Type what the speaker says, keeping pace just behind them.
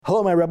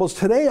Hello, my rebels.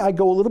 Today I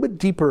go a little bit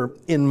deeper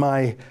in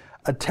my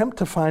attempt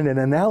to find an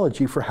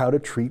analogy for how to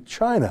treat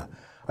China.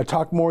 I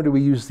talk more, do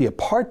we use the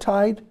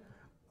apartheid,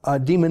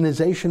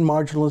 demonization,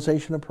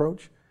 marginalization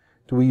approach?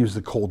 Do we use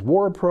the Cold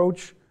War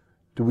approach?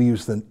 Do we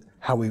use the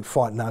how we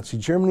fought Nazi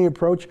Germany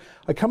approach?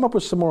 I come up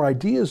with some more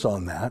ideas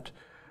on that,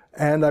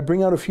 and I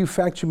bring out a few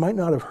facts you might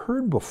not have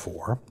heard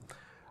before.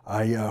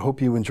 I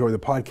hope you enjoy the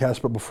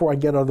podcast, but before I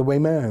get out of the way,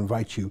 may I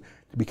invite you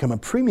to become a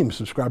premium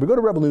subscriber. Go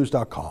to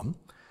rebelnews.com.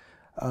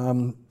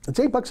 It's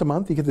 $8 a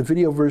month. You get the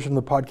video version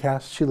of the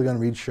podcast, Sheila Gunn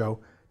Reid's show,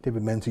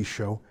 David Menzies'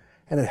 show,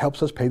 and it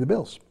helps us pay the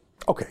bills.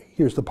 Okay,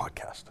 here's the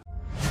podcast.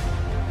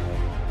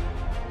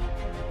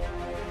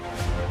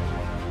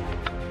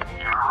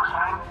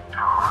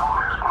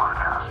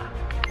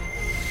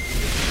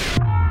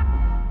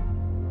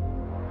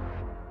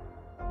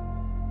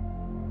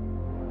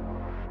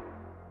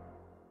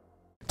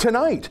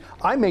 Tonight,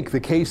 I make the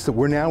case that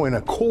we're now in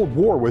a Cold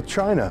War with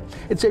China.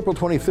 It's April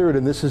 23rd,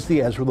 and this is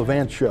the Ezra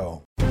Levant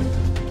Show.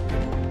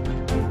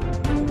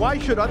 Why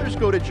should others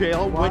go to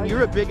jail when you're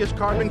the biggest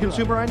carbon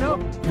consumer I know?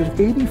 There's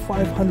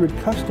 8,500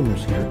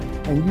 customers here,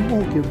 and you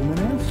won't give them an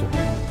answer.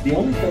 The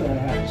only thing I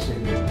have to say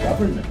to the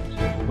government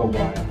about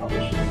why I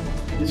publish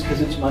it is because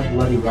it's my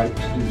bloody right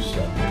to do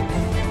so.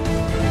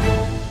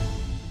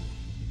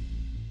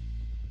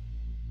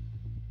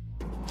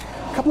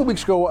 A couple of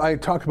weeks ago, I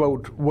talked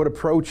about what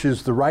approach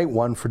is the right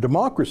one for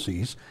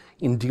democracies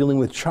in dealing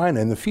with China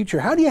in the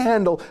future. How do you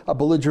handle a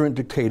belligerent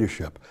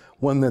dictatorship?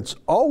 One that's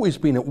always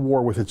been at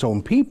war with its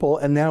own people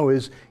and now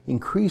is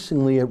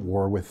increasingly at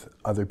war with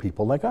other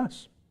people like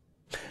us.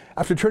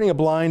 After turning a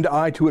blind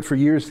eye to it for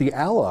years, the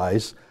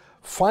Allies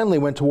finally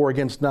went to war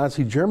against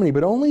Nazi Germany,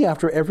 but only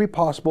after every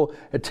possible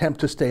attempt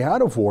to stay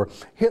out of war.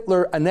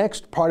 Hitler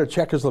annexed part of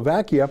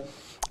Czechoslovakia,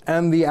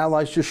 and the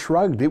Allies just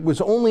shrugged. It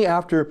was only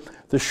after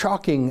the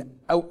shocking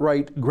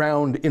outright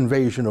ground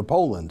invasion of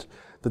Poland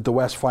that the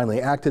West finally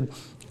acted,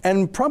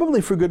 and probably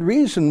for good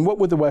reason. What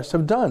would the West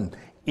have done?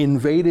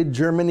 Invaded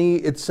Germany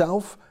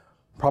itself,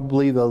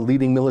 probably the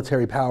leading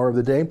military power of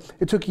the day.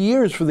 It took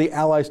years for the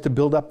Allies to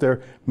build up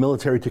their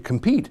military to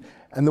compete,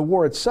 and the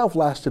war itself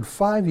lasted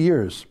 5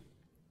 years,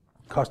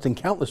 costing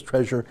countless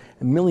treasure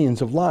and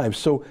millions of lives.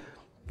 So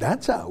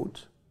that's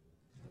out.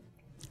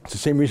 It's the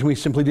same reason we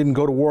simply didn't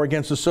go to war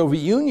against the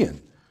Soviet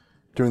Union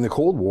during the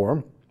Cold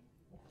War,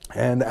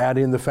 and add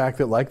in the fact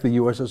that, like the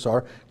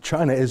USSR,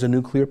 China is a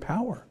nuclear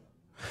power.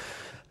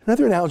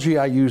 Another analogy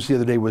I used the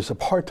other day was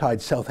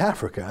apartheid South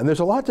Africa, and there's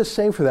a lot to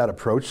say for that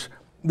approach.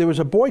 There was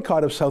a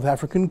boycott of South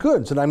African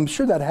goods, and I'm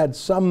sure that had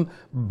some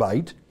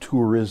bite.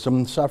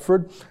 Tourism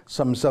suffered,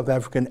 some South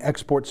African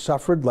exports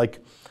suffered,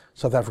 like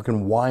South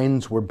African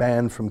wines were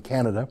banned from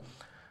Canada.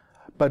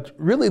 But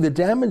really the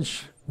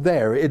damage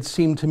there, it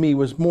seemed to me,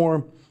 was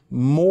more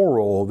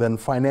moral than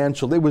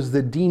financial. It was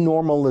the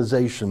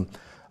denormalization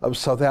of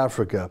South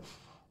Africa,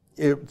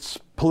 its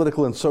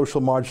political and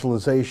social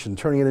marginalization,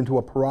 turning it into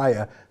a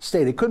pariah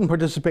state. It couldn't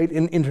participate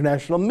in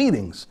international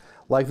meetings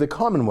like the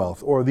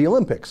Commonwealth or the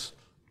Olympics.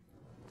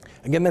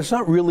 Again, that's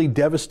not really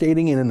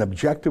devastating in an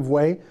objective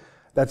way.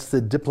 That's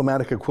the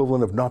diplomatic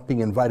equivalent of not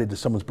being invited to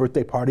someone's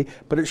birthday party,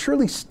 but it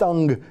surely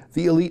stung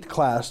the elite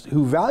class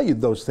who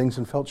valued those things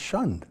and felt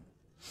shunned.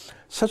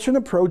 Such an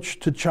approach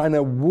to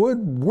China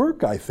would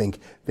work, I think.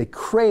 They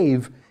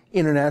crave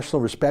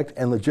international respect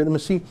and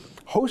legitimacy.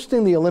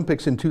 Hosting the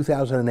Olympics in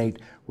 2008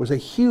 was a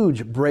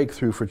huge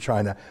breakthrough for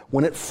China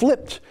when it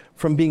flipped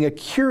from being a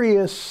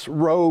curious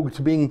rogue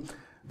to being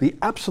the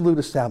absolute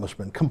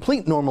establishment,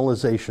 complete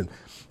normalization.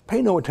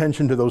 Pay no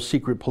attention to those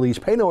secret police.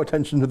 Pay no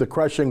attention to the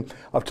crushing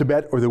of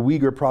Tibet or the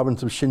Uyghur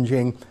province of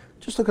Xinjiang.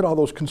 Just look at all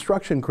those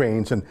construction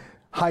cranes and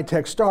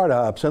high-tech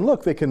startups, and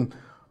look, they can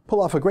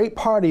pull off a great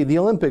party at the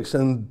Olympics,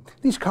 and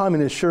these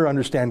communists sure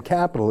understand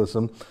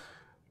capitalism.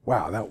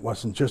 Wow, that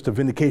wasn't just a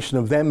vindication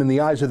of them in the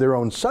eyes of their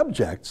own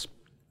subjects,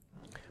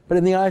 but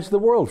in the eyes of the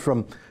world,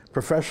 from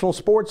professional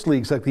sports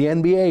leagues like the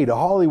NBA to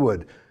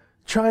Hollywood.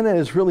 China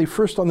is really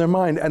first on their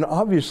mind, and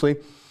obviously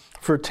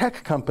for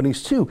tech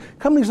companies too.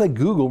 Companies like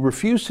Google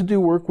refuse to do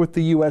work with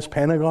the US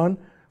Pentagon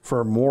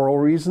for moral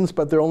reasons,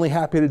 but they're only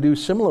happy to do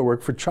similar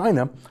work for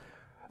China.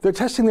 They're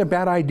testing their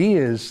bad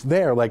ideas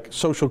there, like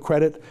social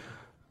credit,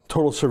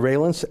 total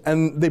surveillance,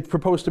 and they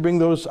propose to bring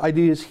those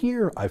ideas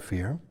here, I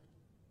fear.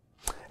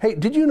 Hey,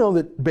 did you know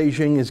that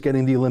Beijing is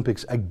getting the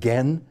Olympics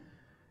again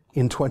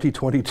in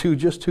 2022,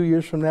 just 2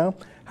 years from now?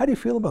 How do you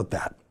feel about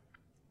that?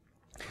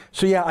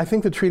 So yeah, I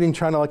think that treating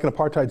China like an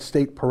apartheid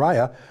state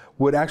pariah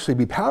would actually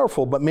be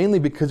powerful, but mainly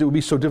because it would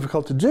be so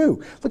difficult to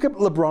do. Look at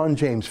LeBron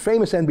James,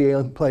 famous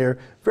NBA player,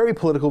 very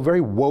political, very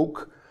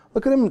woke.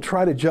 Look at him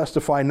try to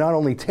justify not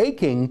only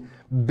taking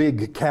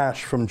big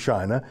cash from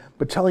China,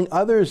 but telling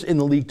others in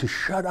the league to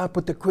shut up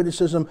with the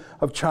criticism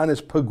of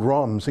China's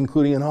pogroms,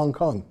 including in Hong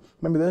Kong.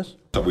 Remember this?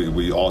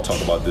 We all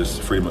talk about this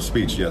freedom of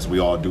speech. Yes, we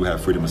all do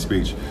have freedom of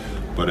speech,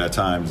 but at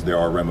times there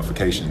are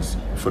ramifications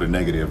for the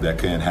negative that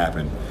can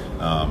happen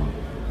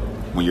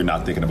when you're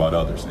not thinking about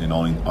others and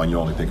you're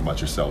only thinking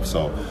about yourself.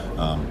 So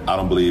I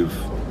don't believe,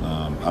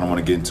 I don't want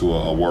to get into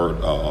a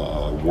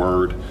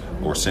word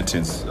or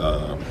sentence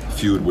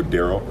feud with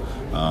Daryl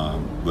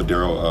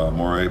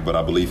Morey, but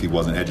I believe he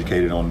wasn't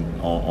educated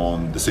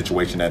on the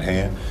situation at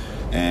hand,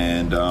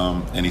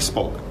 and he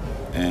spoke.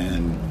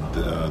 And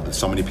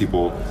so many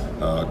people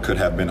could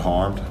have been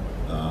harmed,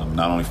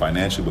 not only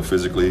financially, but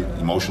physically,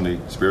 emotionally,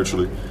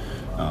 spiritually.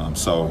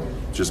 So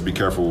just be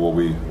careful what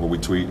we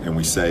tweet and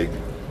we say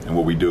and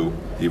what we do,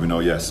 even though,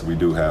 yes, we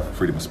do have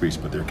freedom of speech,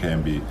 but there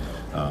can be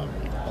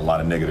a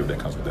lot of negative that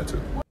comes with that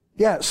too.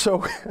 Yeah,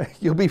 so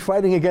you'll be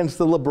fighting against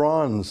the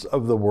LeBrons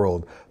of the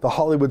world, the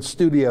Hollywood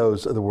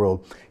studios of the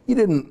world. You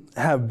didn't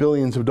have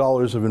billions of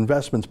dollars of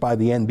investments by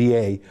the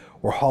NBA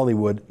or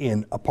Hollywood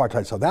in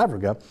apartheid South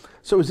Africa,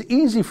 so it was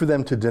easy for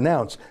them to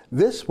denounce.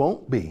 This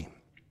won't be.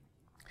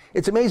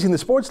 It's amazing the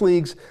sports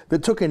leagues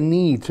that took a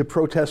knee to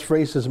protest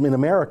racism in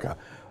America,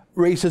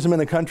 racism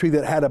in a country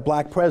that had a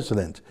black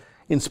president,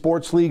 in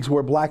sports leagues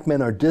where black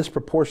men are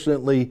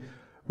disproportionately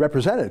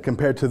represented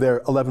compared to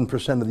their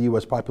 11% of the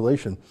U.S.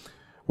 population,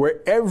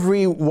 where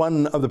every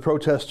one of the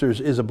protesters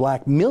is a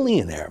black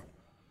millionaire.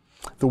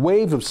 The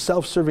wave of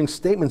self-serving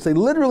statements, they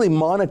literally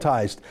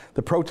monetized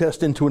the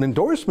protest into an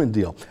endorsement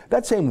deal.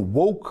 That same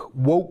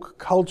woke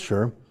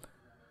culture,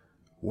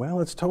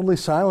 well, it's totally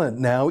silent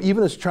now,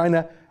 even as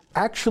China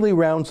actually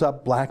rounds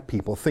up black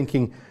people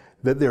thinking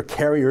that they're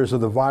carriers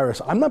of the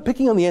virus. I'm not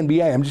picking on the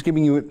NBA, I'm just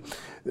giving you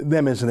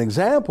them as an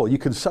example. You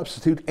could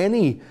substitute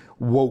any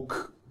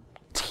woke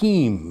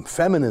team,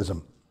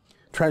 feminism,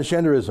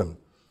 transgenderism,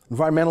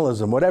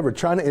 environmentalism, whatever.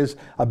 China is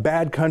a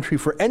bad country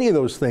for any of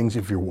those things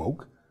if you're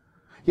woke.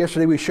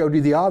 Yesterday we showed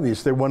you the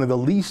obvious. They're one of the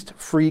least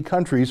free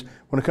countries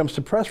when it comes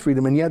to press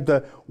freedom, and yet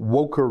the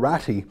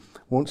wokerati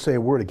won't say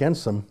a word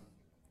against them.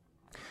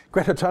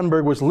 Greta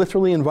Thunberg was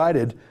literally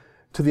invited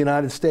to the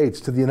United States,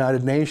 to the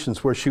United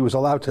Nations, where she was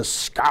allowed to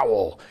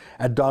scowl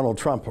at Donald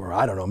Trump, or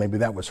I don't know, maybe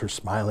that was her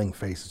smiling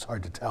face, it's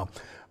hard to tell.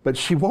 But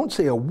she won't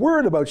say a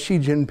word about Xi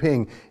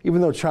Jinping,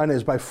 even though China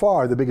is by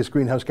far the biggest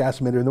greenhouse gas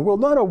emitter in the world.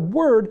 Not a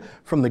word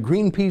from the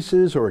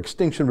Greenpeaces or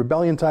Extinction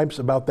Rebellion types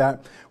about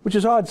that, which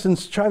is odd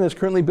since China is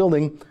currently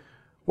building,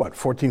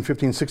 14,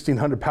 15,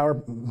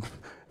 1,600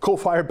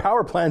 coal-fired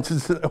power plants in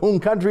its own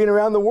country and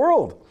around the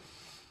world.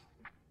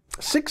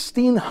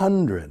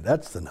 1,600,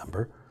 that's the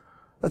number.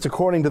 That's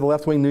according to the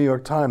left-wing New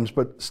York Times,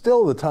 but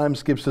still the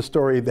Times gives the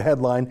story, the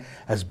headline,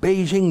 as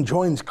Beijing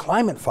joins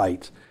climate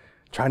fight.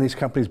 Chinese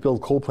companies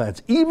build coal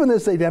plants, even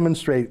as they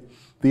demonstrate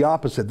the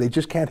opposite. They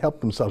just can't help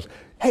themselves.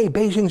 Hey,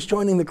 Beijing's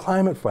joining the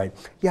climate fight.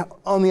 Yeah,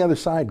 on the other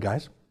side,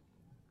 guys.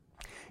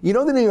 You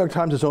know the New York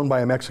Times is owned by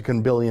a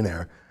Mexican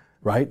billionaire,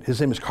 right? His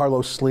name is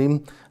Carlos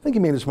Slim. I think he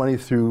made his money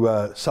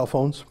through cell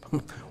phones.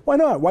 Why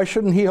not? Why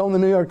shouldn't he own the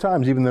New York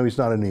Times, even though he's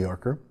not a New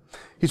Yorker?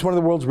 He's one of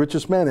the world's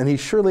richest men, and he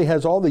surely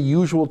has all the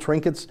usual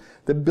trinkets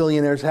that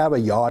billionaires have, a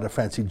yacht, a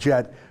fancy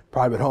jet,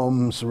 private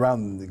homes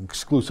around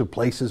exclusive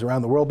places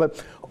around the world.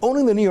 But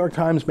owning the New York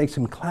Times makes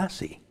him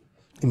classy,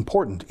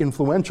 important,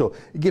 influential.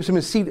 It gives him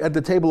a seat at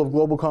the table of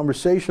global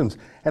conversations,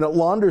 and it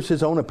launders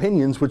his own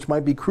opinions, which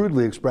might be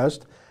crudely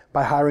expressed,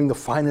 by hiring the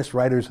finest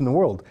writers in the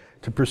world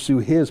to pursue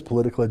his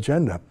political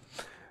agenda.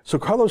 So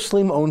Carlos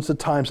Slim owns the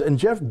Times, and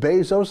Jeff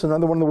Bezos,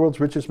 another one of the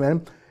world's richest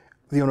men,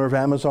 the owner of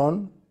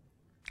Amazon,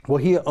 well,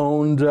 he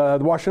owned the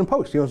Washington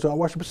Post. He owns the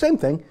Washington Post. Same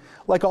thing.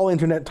 Like all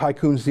internet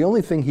tycoons, the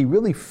only thing he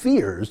really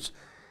fears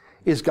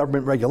is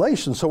government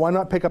regulation. So why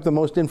not pick up the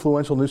most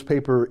influential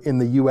newspaper in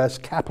the U.S.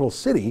 capital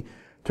city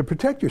to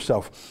protect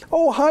yourself?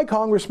 Oh, hi,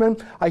 Congressman.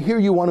 I hear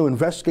you want to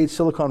investigate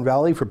Silicon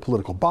Valley for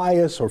political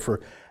bias or for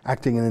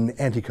acting in an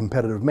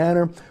anti-competitive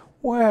manner.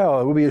 Well,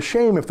 it would be a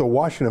shame if the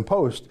Washington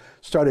Post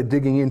started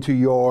digging into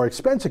your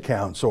expense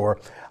accounts or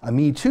a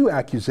Me Too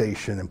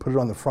accusation and put it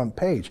on the front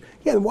page.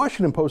 Yeah, the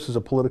Washington Post is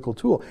a political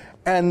tool.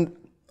 And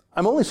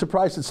I'm only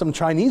surprised that some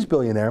Chinese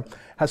billionaire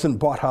hasn't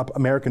bought up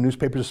American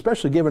newspapers,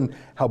 especially given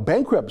how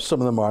bankrupt some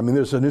of them are. I mean,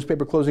 there's a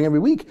newspaper closing every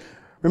week.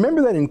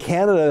 Remember that in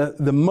Canada,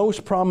 the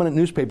most prominent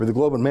newspaper, the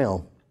Globe and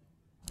Mail,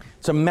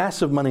 it's a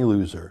massive money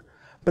loser.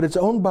 But it's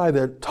owned by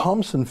the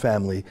Thompson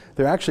family.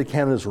 They're actually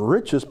Canada's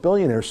richest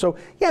billionaires. So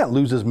yeah, it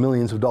loses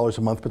millions of dollars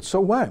a month, but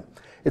so what?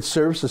 It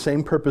serves the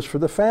same purpose for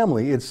the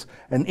family. It's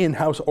an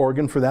in-house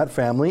organ for that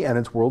family and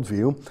its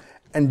worldview,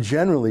 and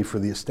generally for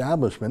the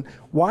establishment.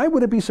 Why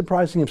would it be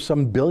surprising if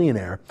some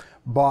billionaire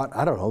bought,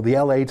 I don't know, the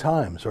LA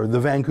Times or the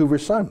Vancouver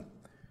Sun?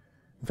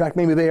 In fact,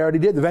 maybe they already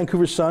did. The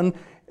Vancouver Sun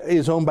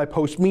is owned by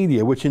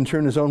Postmedia, which in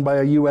turn is owned by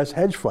a US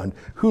hedge fund.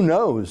 Who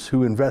knows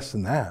who invests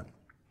in that?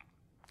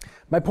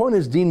 My point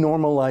is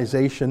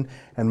denormalization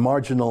and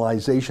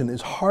marginalization is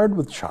hard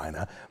with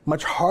China,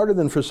 much harder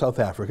than for South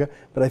Africa,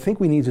 but I think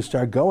we need to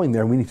start going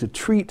there. We need to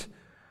treat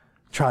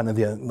China,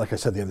 like I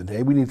said the other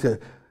day, we need to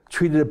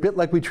treat it a bit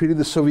like we treated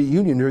the Soviet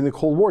Union during the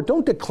Cold War.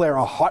 Don't declare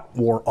a hot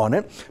war on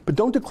it, but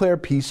don't declare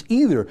peace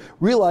either.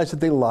 Realize that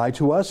they lie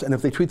to us, and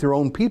if they treat their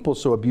own people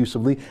so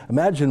abusively,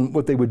 imagine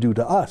what they would do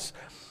to us.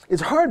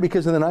 It's hard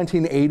because in the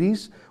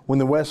 1980s, when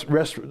the West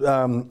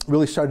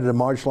really started to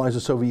marginalize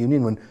the Soviet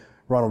Union, when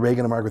Ronald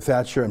Reagan and Margaret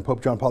Thatcher and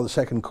Pope John Paul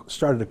II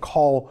started to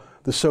call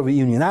the Soviet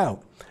Union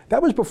out,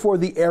 That was before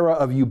the era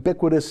of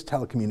ubiquitous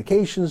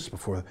telecommunications,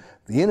 before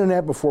the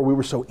internet, before we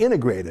were so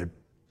integrated,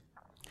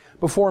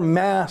 before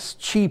mass,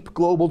 cheap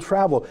global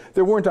travel.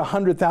 There weren't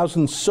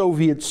 100,000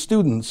 Soviet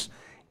students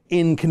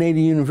in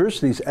Canadian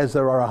universities as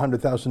there are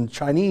 100,000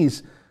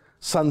 Chinese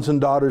sons and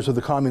daughters of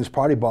the Communist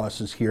Party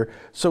bosses here.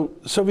 So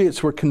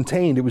Soviets were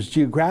contained. It was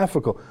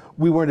geographical.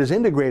 We weren't as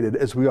integrated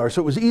as we are.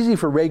 So it was easy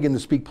for Reagan to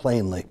speak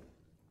plainly.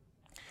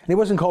 And he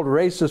wasn't called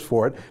racist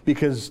for it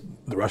because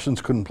the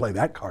Russians couldn't play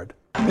that card.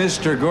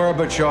 Mr.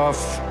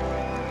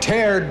 Gorbachev,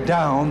 tear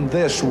down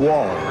this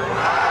wall.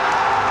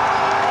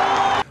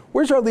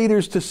 Where's our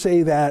leaders to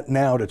say that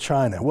now to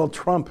China? Well,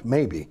 Trump,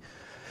 maybe.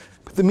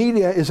 But the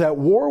media is at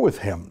war with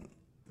him.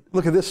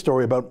 Look at this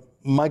story about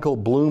Michael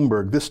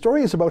Bloomberg. This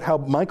story is about how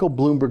Michael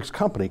Bloomberg's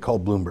company,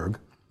 called Bloomberg,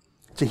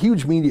 it's a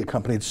huge media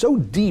company. It's so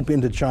deep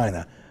into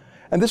China.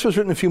 And this was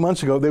written a few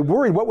months ago. They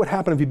worried what would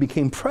happen if he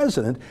became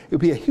president. It would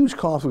be a huge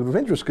conflict of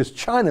interest because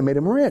China made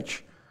him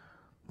rich.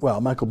 Well,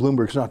 Michael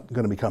Bloomberg's not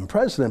going to become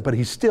president, but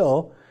he's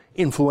still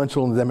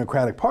influential in the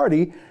Democratic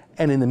Party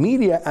and in the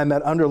media, and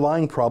that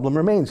underlying problem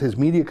remains. His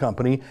media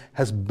company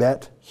has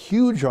bet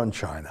huge on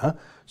China,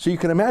 so you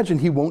can imagine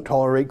he won't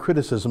tolerate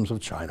criticisms of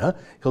China.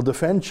 He'll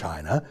defend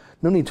China.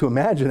 No need to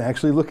imagine,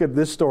 actually. Look at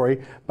this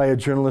story by a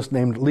journalist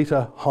named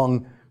Lita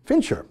Hong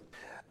Fincher.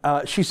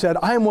 She said,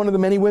 I am one of the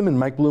many women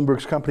Mike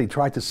Bloomberg's company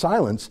tried to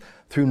silence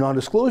through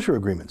non-disclosure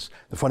agreements.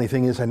 The funny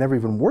thing is I never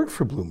even worked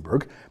for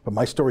Bloomberg, but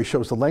my story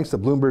shows the lengths the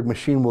Bloomberg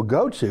machine will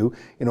go to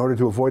in order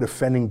to avoid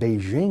offending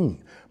Beijing.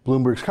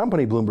 Bloomberg's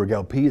company, Bloomberg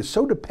LP, is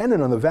so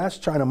dependent on the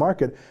vast China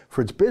market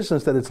for its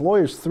business that its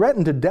lawyers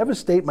threatened to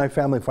devastate my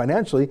family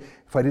financially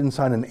if I didn't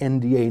sign an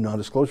NDA,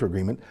 non-disclosure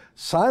agreement,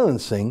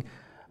 silencing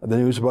the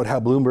news about how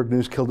Bloomberg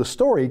News killed a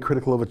story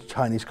critical of its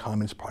Chinese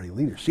Communist Party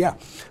leaders. Yeah,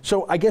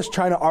 so I guess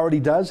China already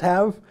does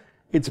have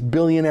its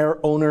billionaire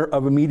owner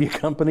of a media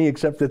company,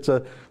 except it's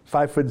a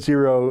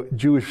 5'0"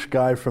 Jewish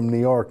guy from New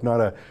York,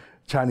 not a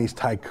Chinese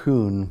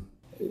tycoon.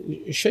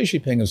 Xi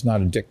Jinping is not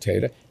a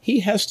dictator. He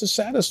has to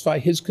satisfy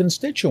his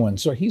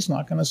constituents, or he's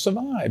not going to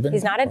survive.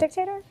 He's not a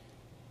dictator?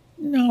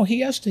 No,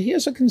 he has to. He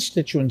has a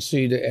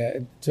constituency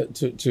to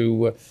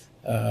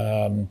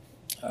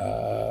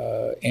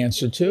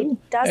answer to. He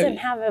doesn't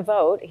have a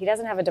vote. He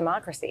doesn't have a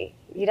democracy.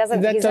 He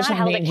doesn't. That he's doesn't not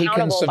held mean he can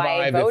accountable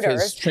by survive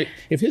voters.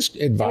 if his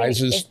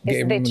advisors is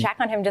gave the him. check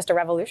on him just a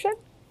revolution?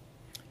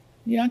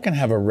 You're not going to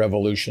have a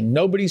revolution.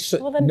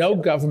 No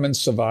government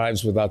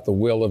survives without the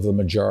will of the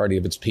majority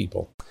of its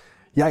people.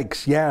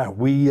 Yikes! Yeah,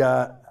 we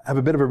have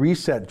a bit of a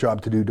reset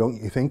job to do, don't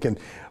you think? And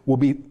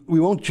we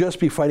won't just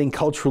be fighting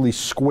culturally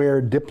square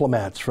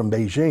diplomats from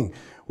Beijing.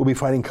 We'll be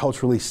fighting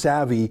culturally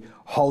savvy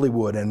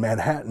Hollywood and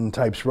Manhattan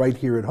types right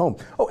here at home.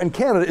 Oh, and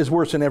Canada is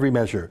worse in every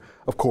measure,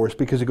 of course,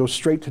 because it goes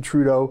straight to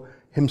Trudeau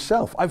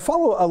himself. I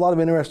follow a lot of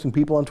interesting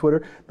people on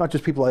Twitter, not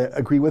just people I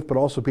agree with, but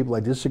also people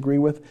I disagree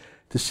with,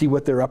 to see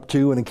what they're up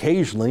to, and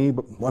occasionally,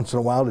 but once in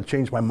a while, to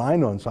change my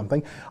mind on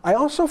something. I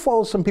also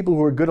follow some people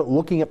who are good at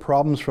looking at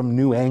problems from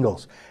new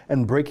angles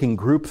and breaking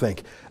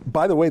groupthink.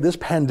 By the way, this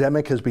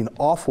pandemic has been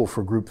awful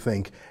for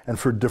groupthink and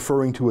for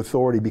deferring to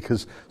authority,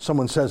 because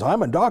someone says,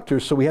 I'm a doctor,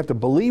 so we have to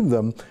believe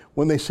them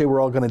when they say we're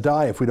all going to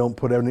die if we don't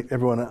put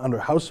everyone under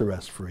house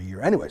arrest for a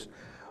year. Anyways,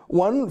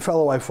 one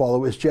fellow I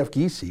follow is Jeff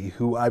Giese,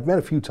 who I've met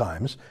a few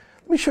times.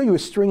 Let me show you a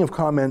string of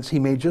comments he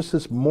made just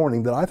this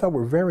morning that I thought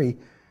were very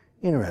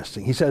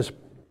interesting. He says,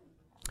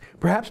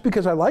 perhaps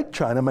because I like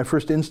China, my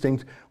first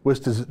instinct was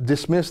to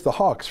dismiss the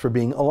hawks for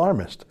being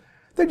alarmist.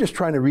 They're just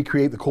trying to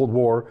recreate the Cold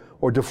War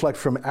or deflect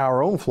from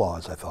our own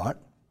flaws, I thought.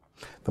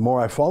 The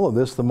more I follow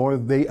this, the more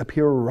they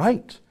appear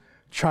right.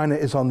 China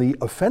is on the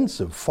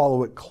offensive.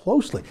 Follow it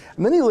closely.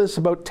 And then he lists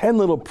about 10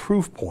 little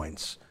proof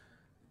points.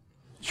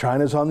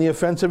 China's on the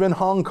offensive in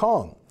Hong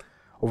Kong.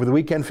 Over the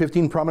weekend,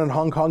 15 prominent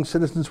Hong Kong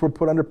citizens were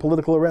put under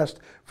political arrest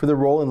for their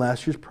role in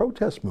last year's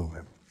protest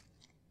movement.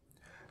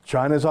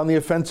 China's on the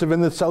offensive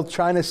in the South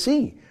China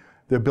Sea.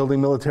 They're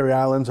building military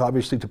islands,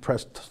 obviously, to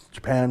press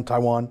Japan,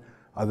 Taiwan,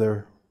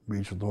 other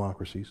regional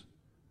democracies.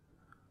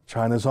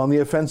 China's on the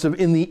offensive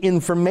in the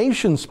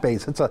information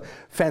space. That's a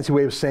fancy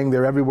way of saying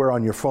they're everywhere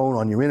on your phone,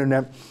 on your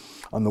internet,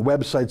 on the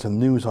websites and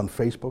news on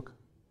Facebook.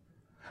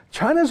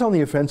 China's on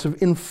the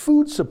offensive in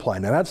food supply.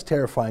 Now, that's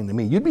terrifying to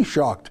me. You'd be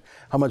shocked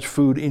how much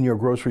food in your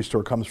grocery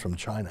store comes from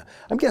China.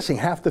 I'm guessing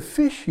half the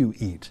fish you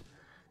eat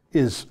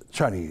is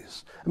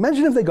Chinese.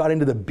 Imagine if they got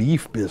into the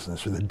beef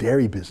business or the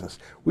dairy business.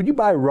 Would you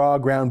buy raw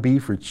ground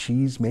beef or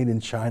cheese made in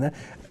China?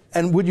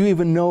 And would you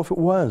even know if it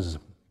was?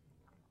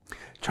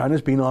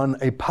 China's been on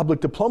a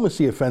public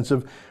diplomacy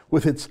offensive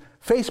with its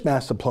face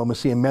mask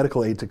diplomacy and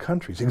medical aid to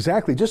countries.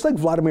 Exactly, just like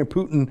Vladimir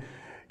Putin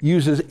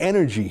uses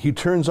energy. He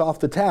turns off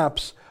the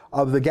taps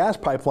of the gas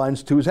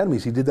pipelines to his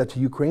enemies. He did that to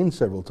Ukraine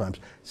several times.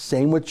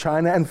 Same with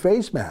China and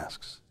face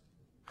masks.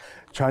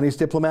 Chinese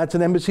diplomats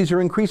and embassies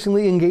are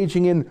increasingly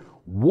engaging in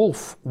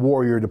wolf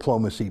warrior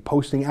diplomacy,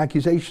 posting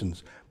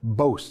accusations,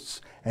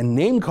 boasts, and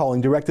name-calling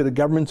directed at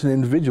governments and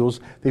individuals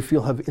they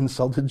feel have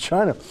insulted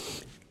China.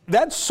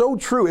 That's so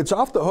true. It's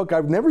off the hook.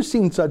 I've never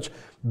seen such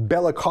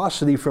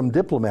bellicosity from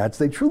diplomats.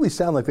 They truly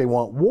sound like they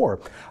want war.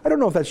 I don't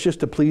know if that's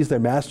just to please their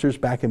masters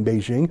back in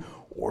Beijing,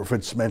 or if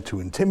it's meant to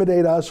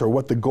intimidate us, or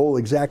what the goal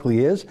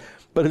exactly is,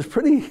 but it's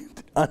pretty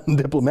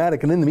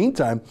undiplomatic. And in the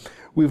meantime,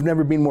 we've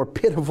never been more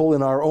pitiful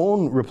in our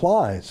own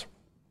replies.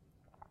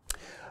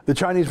 The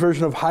Chinese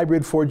version of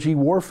hybrid 4G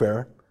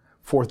warfare,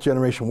 fourth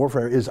generation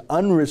warfare, is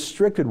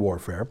unrestricted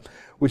warfare,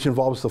 which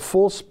involves the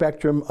full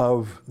spectrum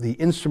of the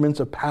instruments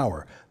of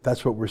power.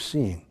 That's what we're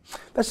seeing.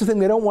 That's the thing,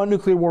 they don't want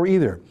nuclear war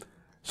either.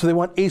 So they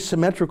want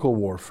asymmetrical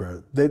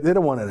warfare. They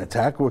don't want an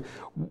attack.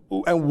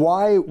 And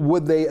why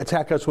would they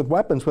attack us with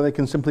weapons when they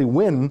can simply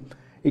win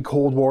a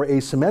Cold War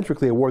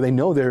asymmetrically, a war they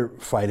know they're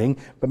fighting,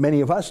 but many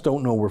of us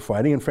don't know we're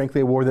fighting, and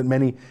frankly, a war that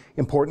many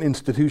important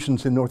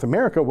institutions in North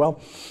America, well,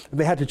 if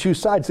they had to choose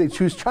sides, they'd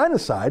choose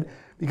China's side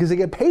because they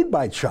get paid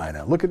by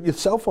China. Look at your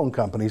cell phone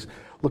companies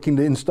looking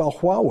to install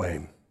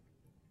Huawei.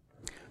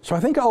 So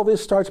I think all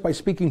this starts by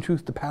speaking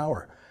truth to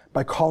power,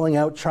 by calling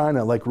out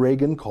China like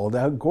Reagan called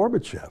out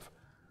Gorbachev.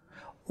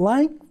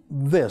 Like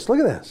this, look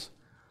at this.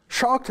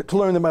 Shocked to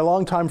learn that my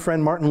longtime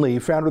friend Martin Lee,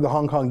 founder of the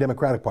Hong Kong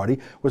Democratic Party,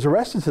 was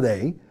arrested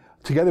today,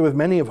 together with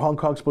many of Hong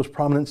Kong's most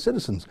prominent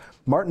citizens.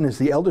 Martin is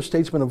the elder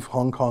statesman of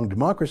Hong Kong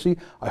democracy.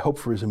 I hope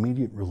for his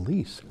immediate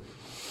release.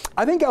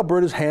 I think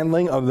Alberta's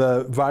handling of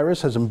the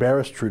virus has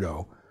embarrassed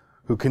Trudeau,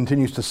 who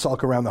continues to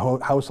sulk around the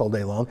house all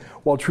day long,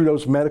 while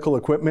Trudeau's medical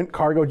equipment,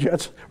 cargo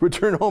jets,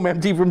 return home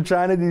empty from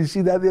China. Did you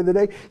see that the other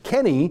day?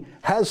 Kenny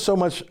has so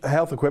much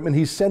health equipment,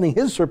 he's sending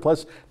his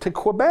surplus to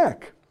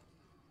Quebec.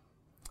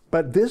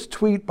 But this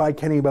tweet by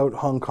Kenny about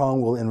Hong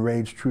Kong will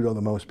enrage Trudeau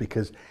the most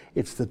because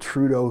it's the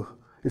truth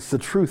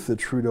that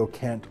Trudeau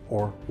can't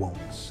or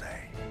won't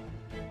say.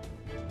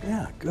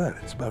 Yeah, good.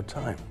 It's about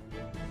time.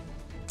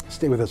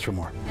 Stay with us for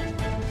more.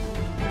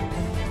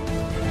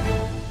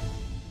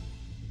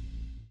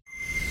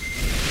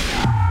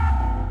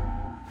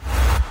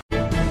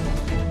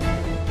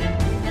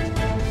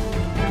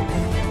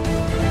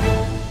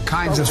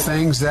 Kinds of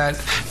things that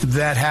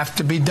have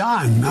to be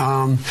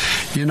done.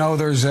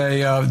 There's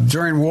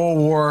during World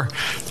War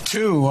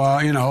II,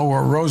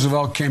 where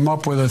Roosevelt came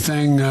up with a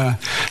thing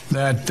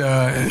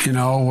that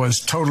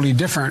was totally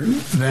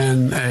different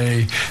than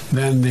he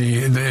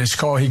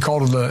called it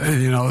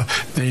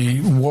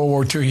the World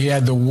War II. He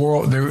had the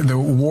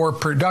War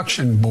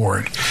Production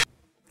Board.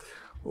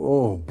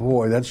 Oh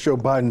boy, that's Joe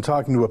Biden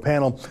talking to a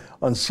panel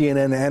on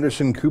CNN.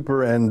 Anderson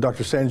Cooper and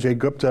Dr. Sanjay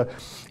Gupta.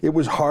 It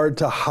was hard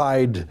to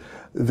hide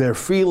their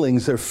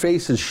feelings. Their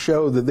faces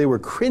show that they were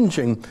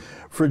cringing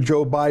for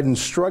Joe Biden,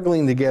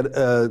 struggling to get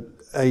a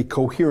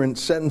coherent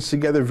sentence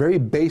together, very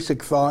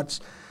basic thoughts,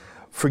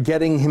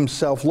 forgetting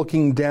himself,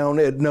 looking down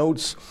at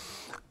notes.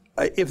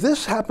 If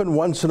this happened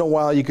once in a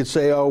while, you could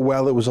say, oh,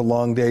 well, it was a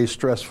long day,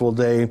 stressful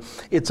day.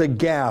 It's a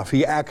gaffe.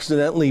 He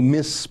accidentally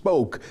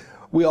misspoke.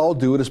 We all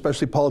do it,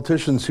 especially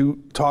politicians who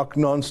talk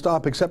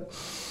nonstop, except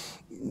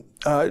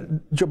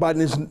Joe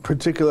Biden isn't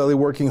particularly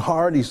working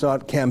hard. He's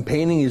not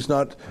campaigning. He's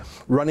not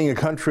running a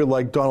country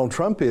like Donald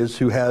Trump is,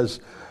 who has,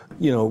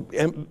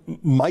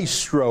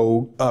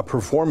 maestro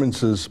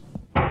performances,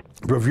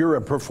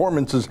 bravura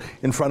performances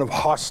in front of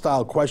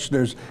hostile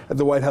questioners at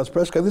the White House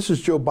press corps. This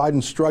is Joe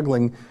Biden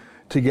struggling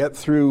to get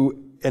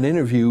through an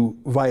interview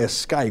via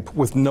Skype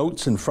with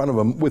notes in front of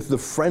him with the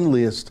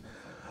friendliest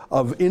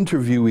of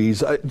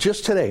interviewees.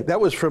 Just today, that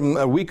was from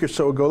a week or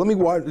so ago.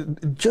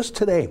 Just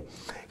today,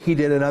 he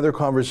did another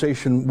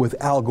conversation with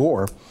Al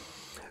Gore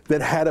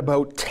that had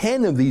about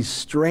 10 of these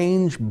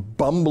strange,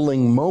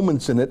 bumbling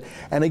moments in it.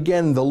 And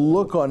again, the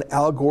look on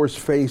Al Gore's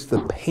face,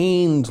 the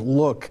pained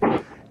look.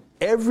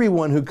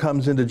 Everyone who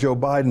comes into Joe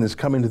Biden is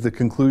coming to the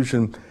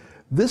conclusion,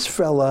 this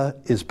fella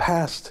is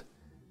past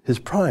his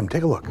prime.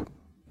 Take a look.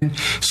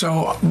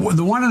 So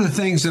one of the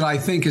things that I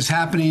think is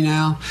happening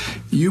now,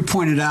 you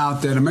pointed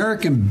out that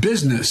American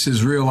business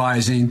is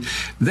realizing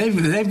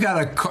they've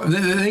got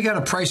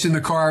to price in the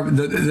carbon.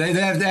 They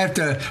have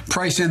to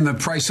price in the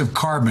price of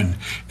carbon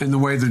in the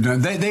way they're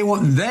doing. They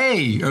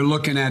are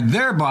looking at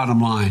their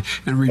bottom line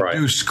and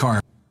reduce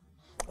carbon.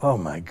 Oh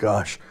my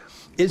gosh.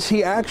 Is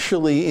he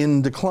actually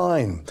in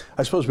decline?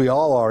 I suppose we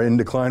all are in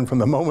decline from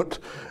the moment,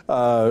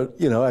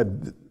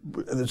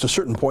 there's a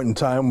certain point in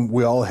time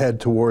we all head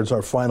towards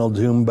our final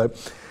doom,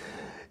 but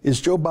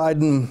is Joe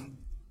Biden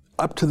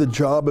up to the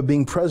job of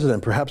being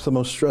president? Perhaps the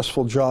most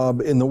stressful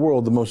job in the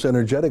world, the most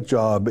energetic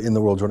job in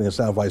the world. Joining us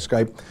now via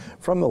Skype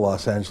from the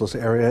Los Angeles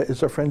area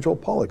is our friend Joel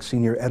Pollak,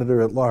 senior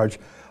editor-at-large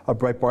of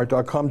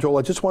Breitbart.com. Joel,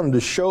 I just wanted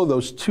to show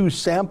those two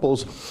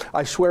samples.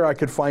 I swear I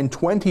could find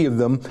 20 of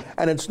them,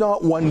 and it's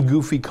not one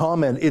goofy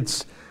comment.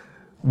 It's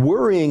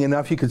worrying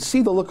enough. You could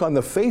see the look on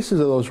the faces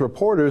of those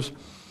reporters.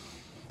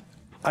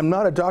 I'm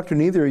not a doctor,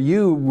 neither are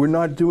you. We're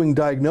not doing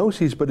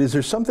diagnoses, but is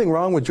there something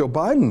wrong with Joe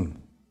Biden?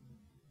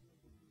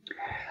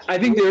 I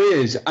think there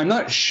is. I'm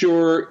not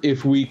sure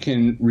if we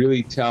can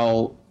really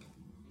tell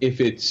if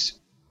it's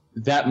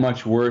that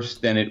much worse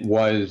than it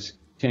was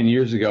 10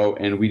 years ago,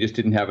 and we just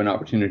didn't have an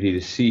opportunity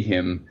to see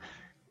him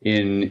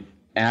in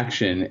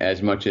action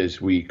as much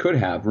as we could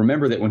have.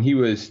 Remember that when he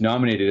was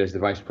nominated as the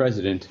vice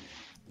president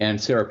and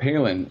Sarah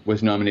Palin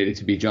was nominated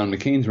to be John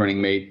McCain's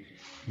running mate,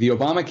 the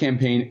Obama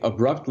campaign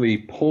abruptly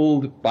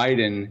pulled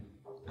Biden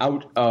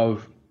out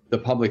of the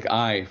public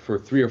eye for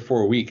 3 or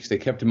 4 weeks. They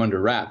kept him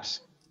under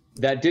wraps.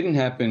 That didn't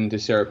happen to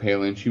Sarah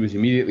Palin. She was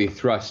immediately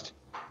thrust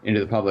into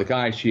the public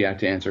eye. She had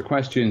to answer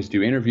questions,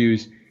 do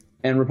interviews,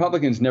 and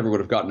Republicans never would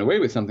have gotten away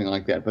with something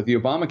like that. But the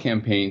Obama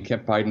campaign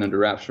kept Biden under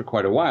wraps for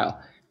quite a while.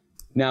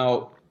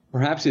 Now,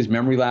 perhaps his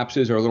memory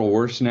lapses are a little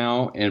worse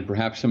now, and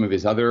perhaps some of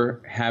his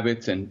other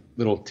habits and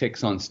little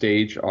tics on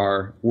stage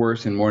are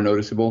worse and more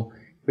noticeable,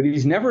 but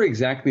he's never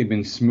exactly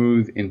been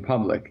smooth in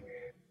public.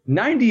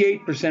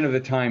 98% of the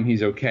time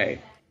he's okay,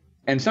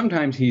 and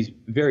sometimes he's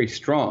very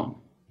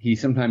strong. He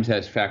sometimes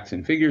has facts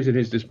and figures at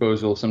his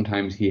disposal.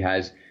 Sometimes he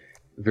has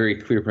a very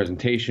clear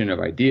presentation of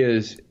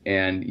ideas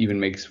and even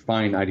makes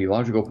fine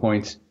ideological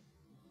points.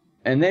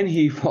 And then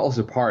he falls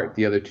apart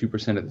the other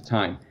 2% of the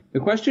time. The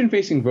question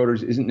facing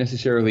voters isn't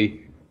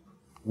necessarily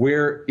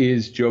where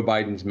is Joe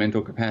Biden's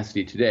mental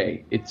capacity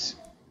today? It's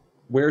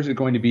where is it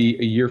going to be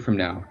a year from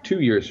now,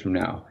 2 years from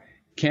now?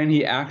 Can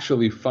he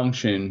actually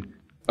function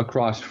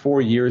across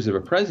 4 years of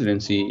a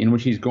presidency in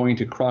which he's going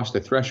to cross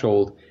the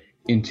threshold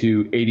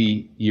into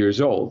 80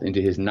 years old,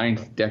 into his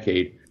 9th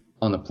decade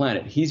on the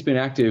planet? He's been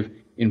active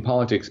in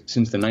politics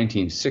since the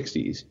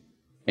 1960s,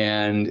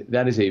 and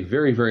that is a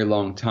very, very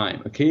long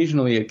time.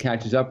 Occasionally it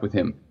catches up with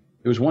him.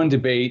 There was one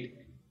debate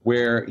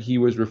where he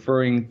was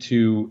referring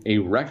to a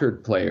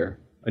record player,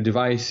 a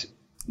device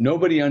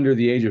nobody under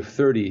the age of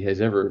 30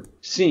 has ever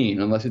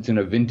seen unless it's in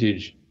a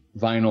vintage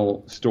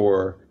vinyl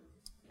store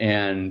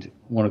and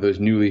one of those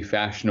newly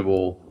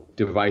fashionable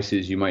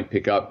devices you might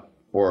pick up,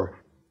 or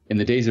in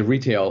the days of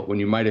retail when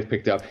you might have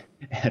picked up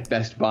at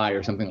Best Buy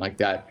or something like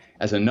that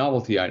as a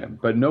novelty item.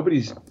 But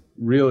nobody's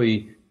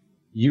really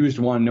used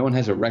one. No one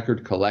has a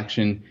record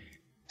collection.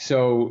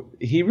 So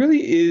he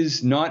really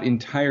is not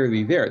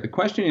entirely there. The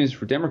question is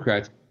for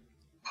Democrats,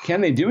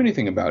 can they do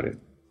anything about it?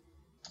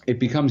 It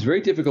becomes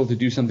very difficult to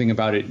do something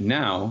about it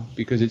now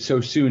because it's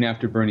so soon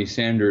after Bernie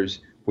Sanders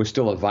was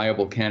still a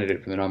viable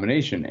candidate for the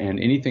nomination. And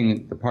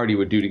anything the party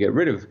would do to get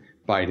rid of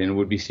Biden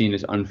would be seen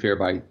as unfair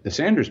by the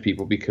Sanders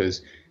people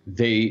because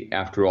they,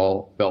 after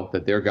all, felt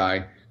that their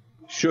guy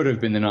should have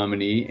been the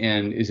nominee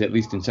and is at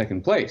least in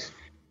second place.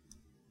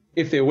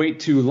 If they wait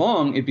too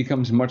long, it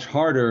becomes much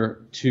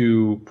harder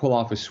to pull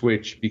off a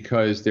switch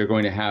because they're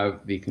going to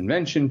have the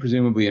convention,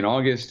 presumably in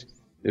August.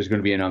 There's going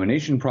to be a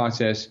nomination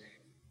process.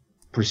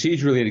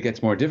 Procedurally, it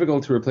gets more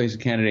difficult to replace a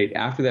candidate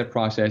after that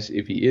process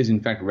if he is,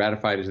 in fact,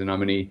 ratified as the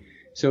nominee.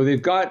 So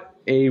they've got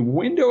a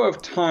window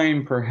of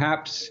time,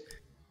 perhaps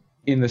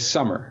in the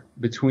summer,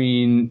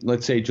 between,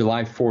 let's say,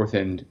 July 4th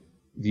and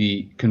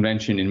the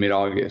convention in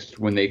mid-August,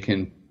 when they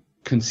can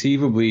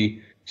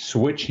conceivably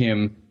switch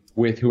him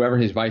with whoever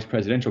his vice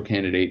presidential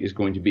candidate is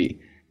going to be.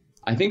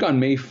 I think on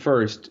May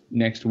 1st,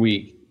 next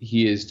week,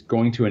 he is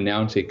going to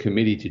announce a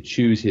committee to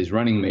choose his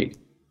running mate.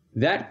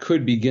 That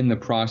could begin the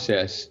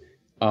process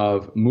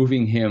of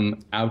moving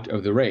him out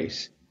of the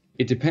race.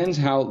 It depends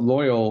how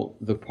loyal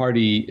the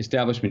party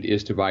establishment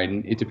is to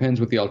Biden. It depends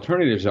what the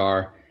alternatives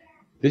are.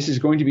 This is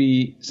going to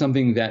be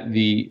something that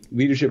the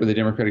leadership of the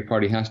Democratic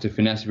Party has to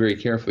finesse very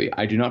carefully.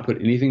 I do not put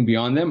anything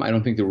beyond them. I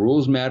don't think the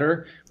rules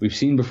matter. We've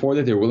seen before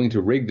that they're willing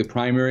to rig the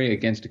primary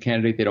against a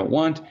candidate they don't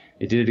want.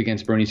 They did it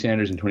against Bernie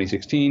Sanders in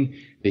 2016.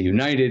 They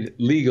united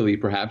legally,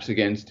 perhaps,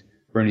 against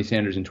Bernie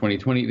Sanders in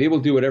 2020. They will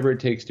do whatever it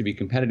takes to be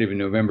competitive in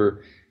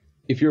November.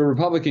 If you're a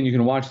Republican, you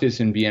can watch this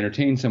and be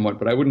entertained somewhat,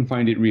 but I wouldn't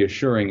find it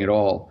reassuring at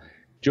all.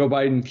 Joe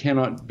Biden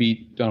cannot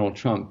beat Donald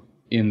Trump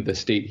in the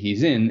state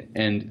he's in,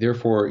 and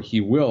therefore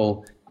he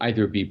will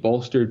either be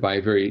bolstered by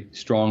a very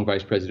strong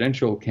vice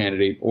presidential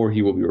candidate or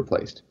he will be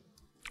replaced.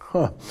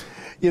 You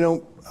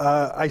know,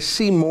 I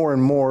see more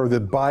and more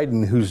that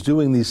Biden, who's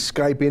doing these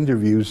Skype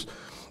interviews,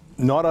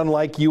 not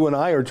unlike you and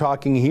I are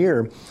talking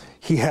here,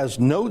 he has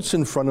notes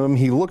in front of him.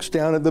 He looks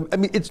down at them. I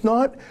mean, it's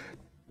not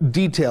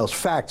details,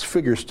 facts,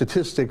 figures,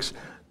 statistics,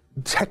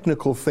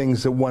 technical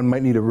things that one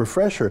might need a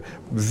refresher.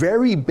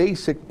 Very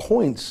basic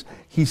points.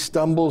 He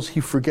stumbles, he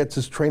forgets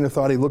his train of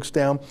thought, he looks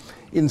down.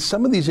 In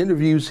some of these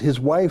interviews, his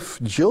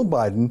wife, Jill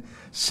Biden,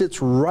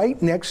 sits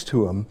right next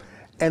to him,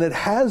 and it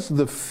has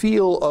the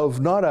feel of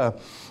not a,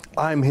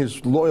 I'm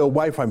his loyal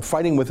wife, I'm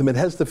fighting with him. It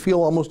has the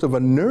feel almost of a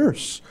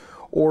nurse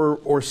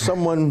or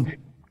someone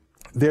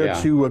there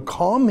to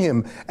calm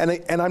him.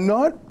 And I'm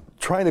not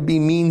trying to be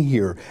mean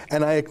here.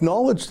 And I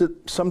acknowledge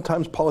that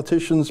sometimes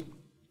politicians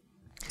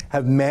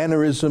have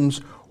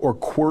mannerisms or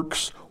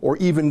quirks or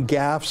even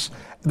gaffes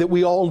that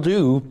we all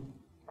do.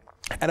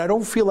 And I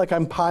don't feel like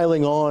I'm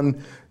piling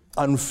on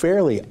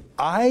unfairly.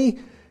 I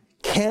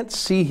can't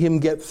see him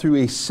get through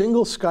a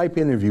single Skype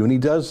interview, and he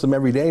does them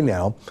every day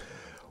now,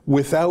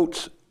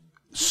 without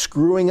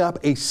screwing up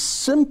a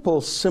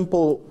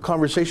simple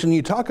conversation.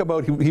 You talk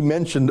about, he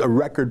mentioned a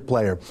record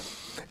player,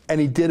 and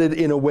he did it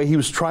in a way he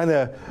was trying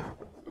to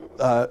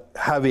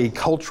have a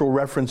cultural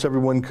reference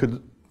everyone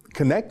could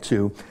connect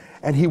to.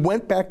 And he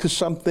went back to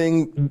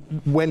something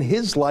when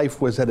his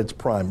life was at its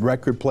prime,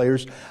 record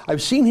players.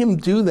 I've seen him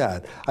do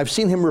that. I've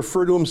seen him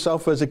refer to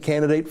himself as a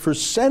candidate for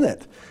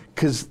Senate,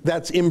 because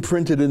that's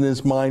imprinted in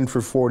his mind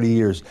for 40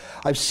 years.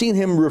 I've seen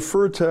him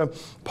refer to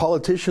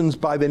politicians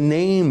by the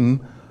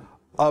name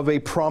of a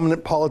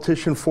prominent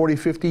politician 40,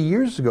 50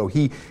 years ago.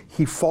 He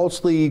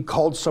falsely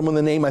called someone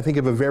the name, I think,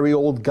 of a very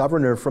old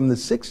governor from the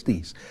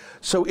 60s.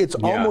 So it's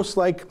almost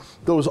like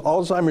those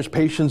Alzheimer's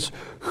patients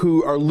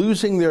who are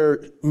losing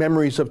their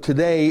memories of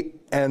today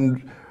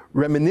and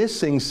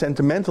reminiscing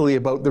sentimentally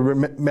about the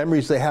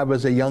memories they have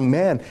as a young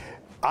man.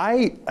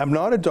 I am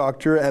not a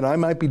doctor, and I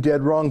might be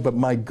dead wrong, but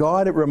my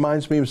God, it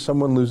reminds me of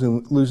someone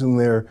losing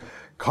their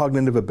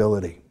cognitive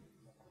ability.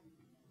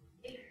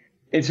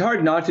 It's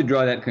hard not to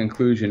draw that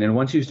conclusion, and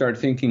once you start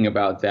thinking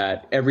about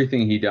that,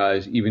 everything he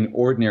does, even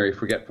ordinary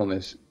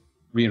forgetfulness,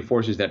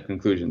 reinforces that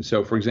conclusion.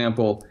 So, for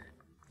example,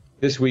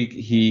 this week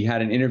he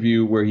had an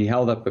interview where he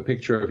held up a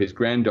picture of his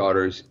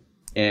granddaughters,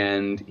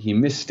 and he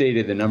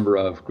misstated the number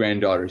of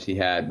granddaughters he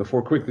had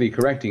before quickly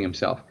correcting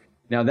himself.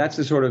 Now, that's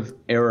the sort of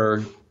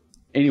error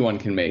anyone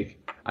can make.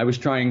 I was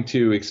trying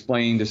to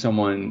explain to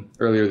someone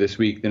earlier this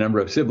week the number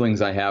of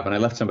siblings I have, and I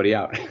left somebody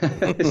out.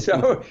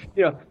 So,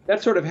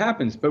 that sort of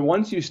happens. But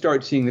once you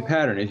start seeing the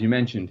pattern, as you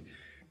mentioned,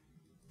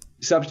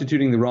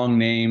 substituting the wrong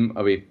name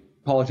of a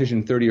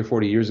politician 30 or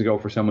 40 years ago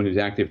for someone who's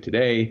active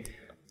today,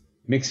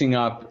 mixing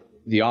up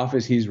the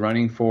office he's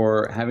running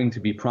for, having to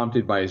be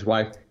prompted by his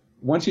wife,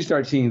 once you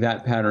start seeing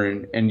that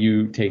pattern and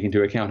you take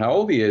into account how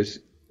old he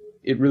is,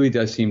 it really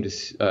does seem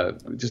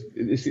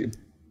to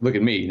look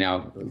at me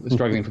now,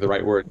 struggling for the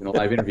right word in a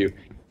live interview.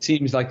 It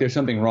seems like there's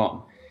something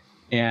wrong.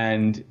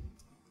 And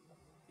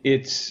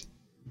it's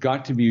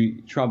got to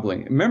be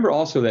troubling. Remember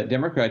also that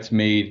Democrats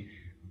made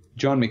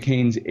John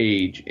McCain's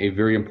age a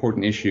very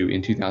important issue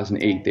in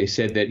 2008. They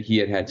said that he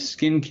had had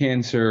skin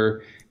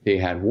cancer, they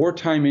had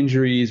wartime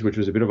injuries, which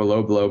was a bit of a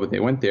low blow, but they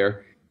went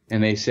there.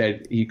 And they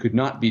said he could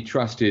not be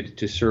trusted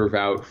to serve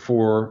out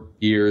 4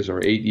 years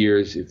or 8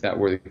 years, if that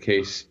were the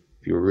case,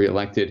 if he were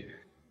reelected.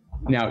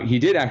 Now, he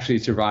did actually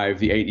survive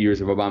the 8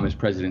 years of Obama's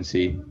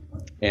presidency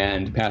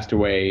and passed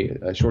away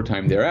a short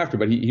time thereafter,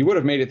 but he would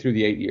have made it through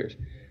the 8 years.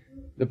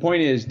 The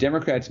point is,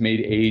 Democrats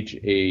made age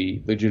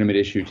a legitimate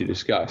issue to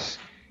discuss,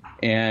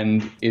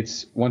 and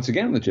it's once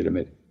again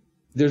legitimate.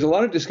 There's a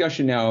lot of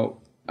discussion now.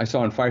 I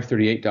saw on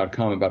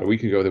 538.com about a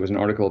week ago, there was an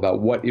article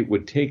about what it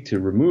would take to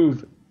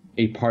remove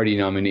a party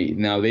nominee.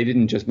 Now, they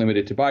didn't just limit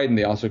it to Biden.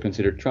 They also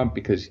considered Trump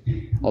because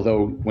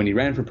although when he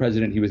ran for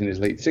president, he was in his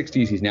late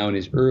 60s, he's now in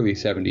his early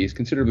 70s,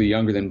 considerably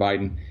younger than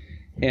Biden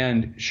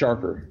and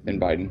sharper than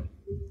Biden.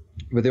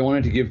 But they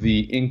wanted to give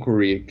the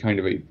inquiry kind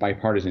of a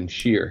bipartisan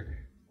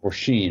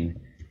sheen.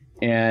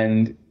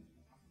 And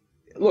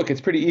look,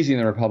 it's pretty easy in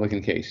the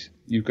Republican case.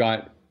 You've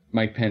got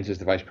Mike Pence as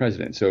the vice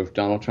president. So if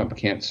Donald Trump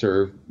can't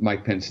serve,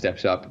 Mike Pence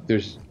steps up.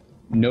 There's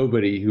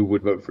nobody who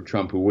would vote for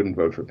Trump who wouldn't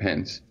vote for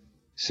Pence.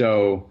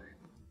 So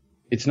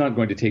it's not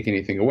going to take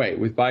anything away.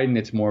 With Biden,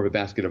 it's more of a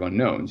basket of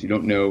unknowns. You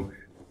don't know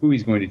who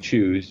he's going to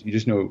choose. You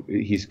just know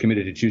he's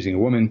committed to choosing a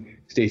woman.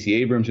 Stacey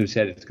Abrams has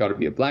said it's got to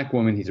be a black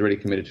woman. He's already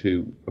committed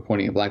to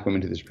appointing a black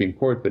woman to the Supreme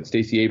Court. But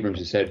Stacey Abrams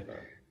has said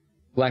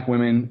black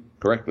women,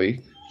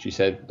 correctly, she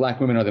said, black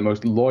women are the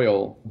most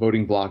loyal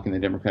voting bloc in the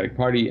Democratic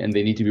Party, and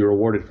they need to be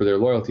rewarded for their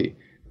loyalty.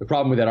 The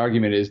problem with that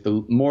argument is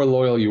the more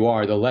loyal you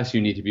are, the less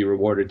you need to be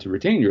rewarded to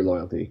retain your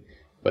loyalty.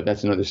 But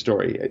that's another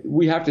story.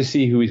 We have to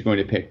see who he's going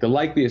to pick. The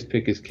likeliest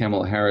pick is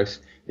Kamala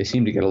Harris. They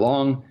seem to get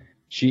along.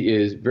 She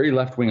is very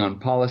left-wing on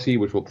policy,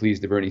 which will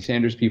please the Bernie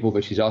Sanders people,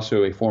 but she's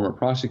also a former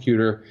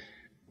prosecutor,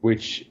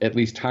 which at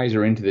least ties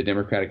her into the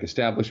Democratic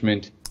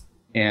establishment,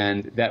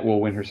 and that will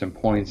win her some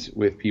points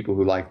with people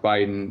who like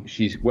Biden.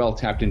 She's well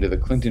tapped into the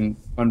Clinton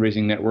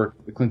fundraising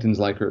network. The Clintons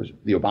like her.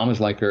 The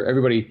Obamas like her.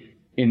 Everybody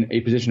in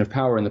a position of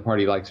power in the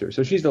party likes her.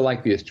 So she's the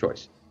likeliest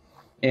choice.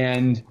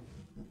 And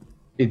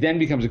it then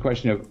becomes a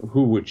question of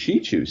who would she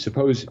choose?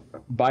 Suppose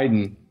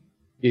Biden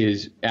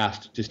is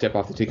asked to step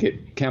off the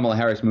ticket. Kamala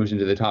Harris moves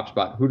into the top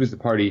spot. Who does the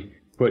party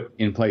put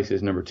in place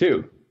as number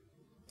two?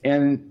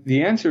 And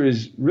the answer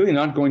is really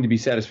not going to be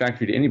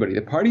satisfactory to anybody.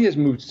 The party has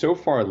moved so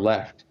far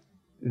left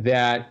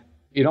that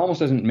it almost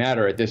doesn't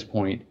matter at this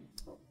point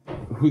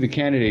who the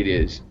candidate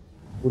is.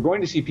 We're going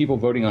to see people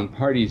voting on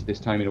parties this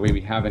time in a way we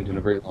haven't in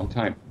a very long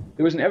time.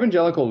 There was an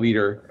evangelical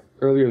leader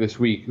earlier this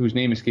week whose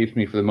name escapes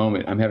me for the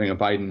moment. I'm having a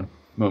Biden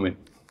moment.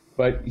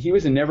 But he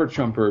was a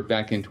never-Trumper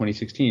back in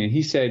 2016, and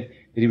he said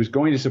that he was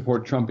going to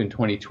support Trump in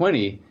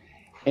 2020,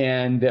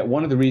 and that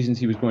one of the reasons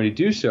he was going to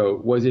do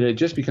so was it had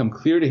just become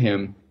clear to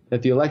him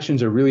that the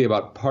elections are really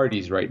about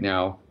parties right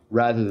now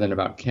rather than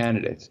about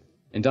candidates.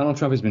 And Donald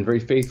Trump has been very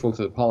faithful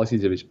to the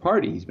policies of his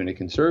party. He's been a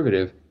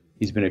conservative.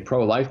 He's been a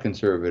pro-life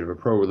conservative, a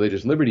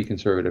pro-religious liberty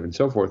conservative, and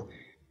so forth.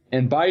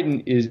 And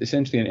Biden is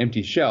essentially an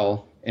empty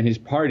shell, and his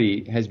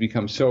party has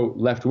become so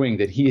left-wing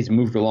that he has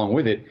moved along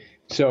with it.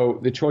 So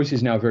the choice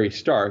is now very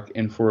stark,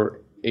 and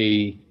for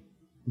a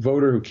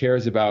voter who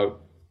cares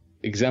about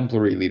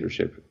exemplary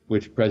leadership,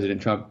 which President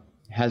Trump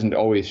hasn't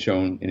always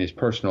shown in his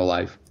personal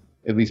life,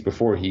 at least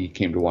before he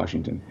came to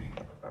Washington,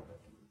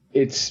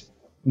 it's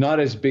not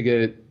as big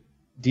a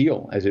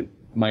deal as it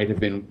might have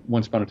been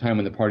once upon a time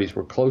when the parties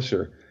were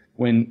closer.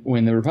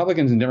 When the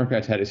Republicans and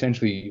Democrats had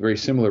essentially very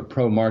similar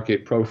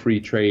pro-market, pro-free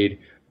trade,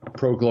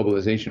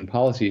 pro-globalization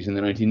policies in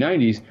the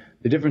 1990s,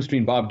 the difference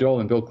between Bob Dole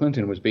and Bill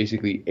Clinton was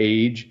basically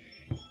age,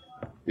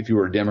 if you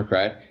were a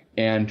Democrat,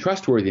 and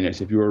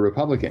trustworthiness if you were a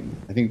Republican.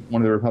 I think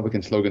one of the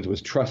Republican slogans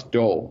was "Trust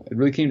Dole." It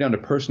really came down to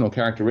personal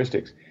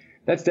characteristics.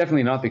 That's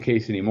definitely not the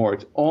case anymore.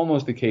 It's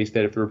almost the case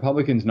that if the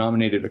Republicans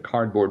nominated a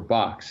cardboard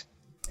box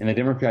and the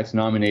Democrats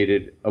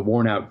nominated a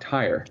worn-out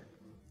tire,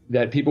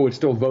 that people would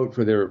still vote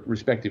for their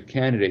respective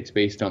candidates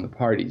based on the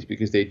parties,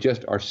 because they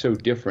just are so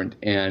different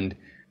and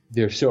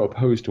they're so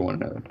opposed to one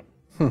another.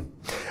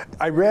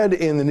 I read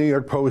in the New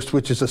York Post,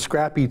 which is a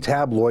scrappy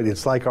tabloid,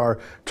 it's like our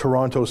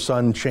Toronto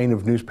Sun chain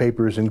of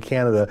newspapers in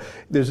Canada.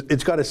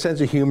 It's got a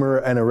sense of humor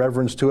and a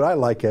reverence to it. I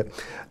like it.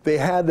 They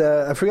had,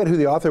 I forget who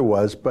the author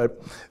was,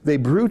 but they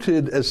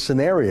bruited a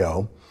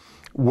scenario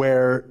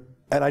where,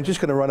 and I'm just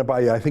going to run it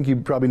by you, I think you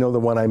probably know the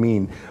one I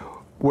mean,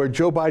 where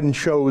Joe Biden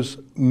chose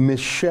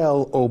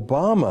Michelle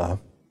Obama,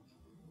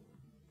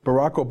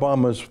 Barack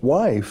Obama's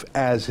wife,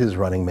 as his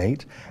running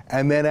mate,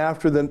 and then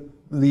after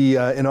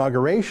the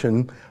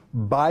inauguration,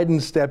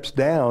 Biden steps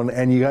down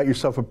and you got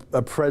yourself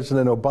a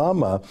President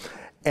Obama.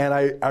 And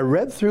I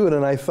read through it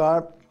and I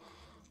thought,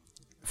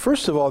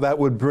 first of all, that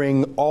would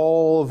bring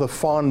all the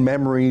fond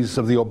memories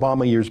of the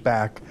Obama years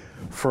back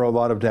for a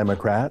lot of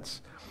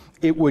Democrats.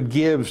 It would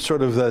give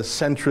sort of the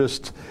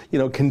centrist,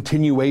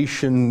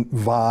 continuation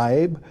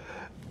vibe.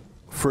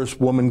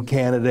 First woman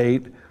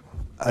candidate,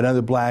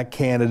 another black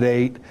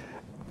candidate.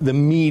 The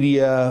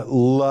media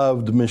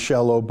loved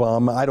Michelle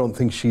Obama. I don't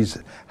think she's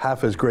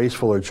half as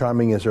graceful or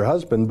charming as her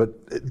husband,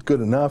 but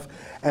good enough.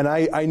 And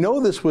I know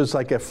this was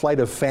like a flight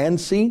of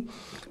fancy,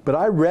 but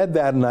I read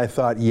that and I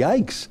thought,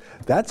 yikes,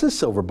 that's a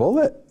silver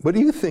bullet. What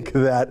do you think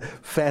of that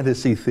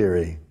fantasy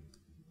theory?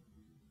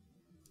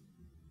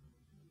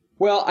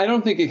 Well, I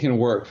don't think it can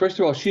work. First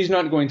of all, she's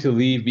not going to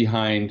leave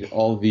behind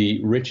all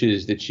the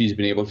riches that she's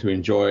been able to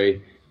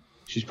enjoy.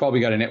 She's probably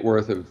got a net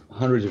worth of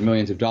hundreds of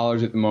millions of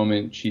dollars at the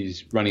moment.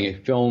 She's running a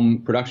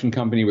film production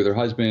company with her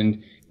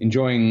husband,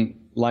 enjoying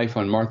life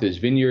on Martha's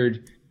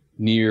Vineyard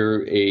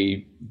near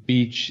a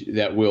beach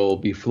that will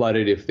be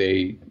flooded if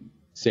they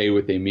say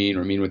what they mean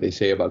or mean what they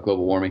say about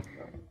global warming.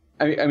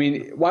 I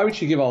mean, why would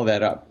she give all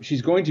that up?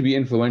 She's going to be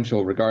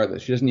influential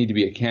regardless. She doesn't need to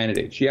be a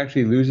candidate. She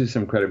actually loses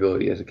some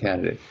credibility as a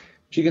candidate.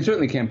 She can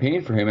certainly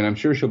campaign for him, and I'm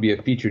sure she'll be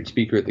a featured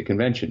speaker at the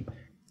convention.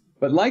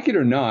 But like it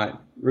or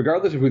not,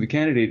 regardless of who the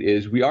candidate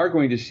is, we are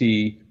going to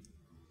see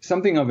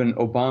something of an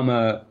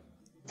Obama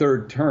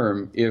third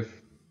term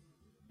if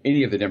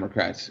any of the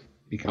Democrats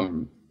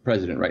become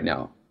president right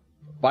now.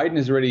 Biden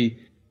has already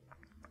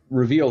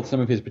revealed some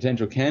of his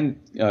potential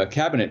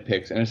cabinet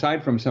picks, and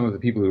aside from some of the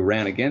people who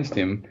ran against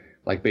him,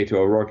 like Beto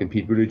O'Rourke and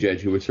Pete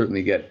Buttigieg, who would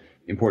certainly get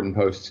important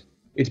posts,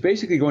 it's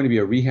basically going to be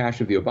a rehash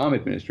of the Obama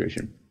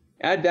administration.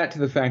 Add that to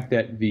the fact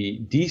that the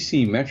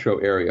D.C. metro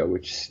area,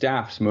 which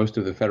staffs most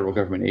of the federal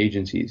government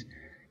agencies,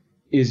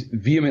 is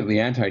vehemently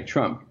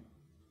anti-Trump.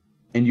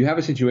 And you have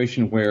a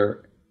situation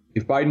where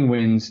if Biden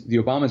wins, the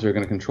Obamas are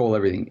going to control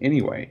everything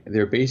anyway.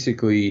 They're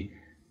basically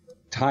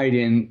tied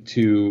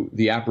into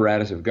the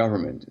apparatus of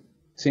government.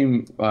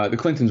 The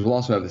Clintons will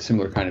also have a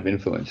similar kind of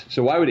influence.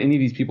 So why would any of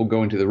these people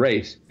go into the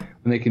race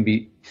when they can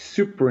be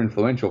super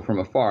influential from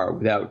afar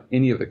without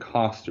any of the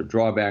costs or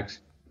drawbacks,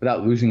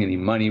 without losing any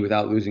money,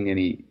 without losing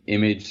any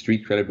image,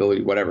 street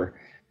credibility, whatever,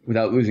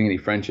 without losing any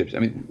friendships? I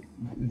mean,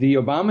 the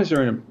Obamas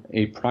are in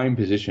a prime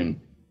position,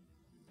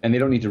 and they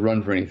don't need to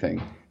run for anything.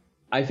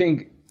 I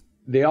think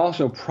they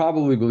also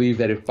probably believe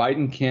that if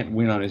Biden can't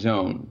win on his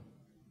own,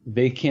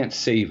 they can't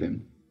save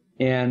him.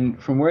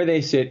 And from where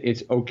they sit,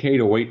 it's okay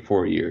to wait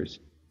 4 years.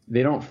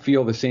 They don't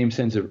feel the same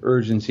sense of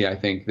urgency, I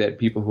think, that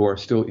people who are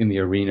still in the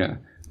arena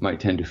might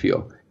tend to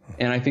feel.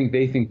 And I think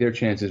they think their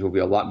chances will be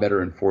a lot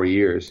better in 4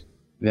 years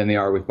than they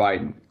are with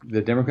Biden.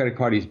 The Democratic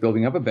Party is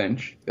building up a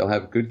bench. They'll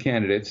have good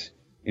candidates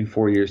in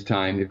 4 years'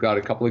 time. They've got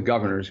a couple of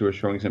governors who are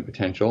showing some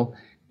potential.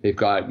 They've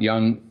got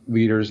young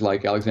leaders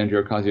like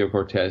Alexandria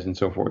Ocasio-Cortez and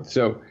so forth.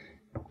 So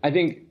I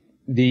think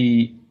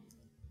the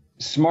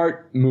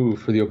smart move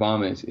for the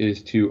Obamas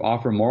is to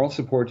offer moral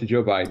support to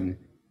Joe Biden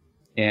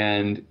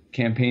and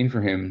campaign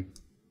for him.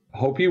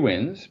 Hope he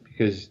wins,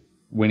 because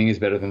winning is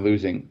better than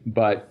losing,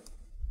 but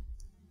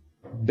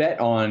bet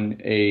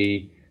on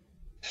a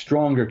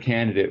stronger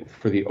candidate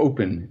for the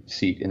open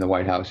seat in the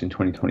White House in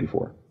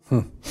 2024.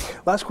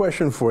 Last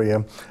question for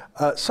you.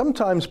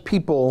 Sometimes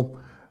people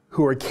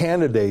who are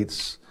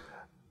candidates,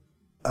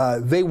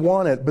 they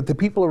want it, but the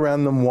people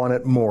around them want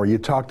it more. You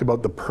talked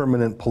about the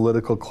permanent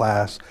political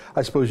class.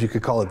 I suppose you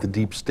could call it the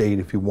deep state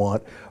if you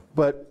want.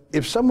 But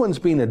if someone's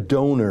been a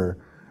donor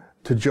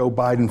to Joe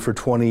Biden for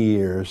 20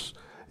 years,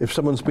 if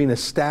someone's been a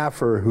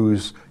staffer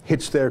who's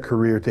hitched their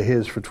career to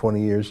his for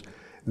 20 years,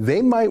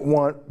 they might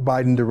want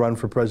Biden to run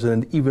for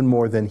president even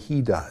more than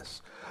he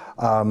does.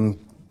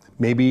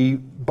 Maybe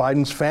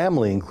Biden's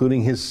family,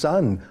 including his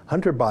son,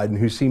 Hunter Biden,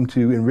 who seemed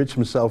to enrich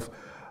himself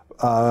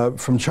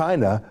from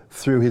China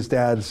through his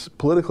dad's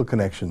political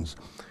connections.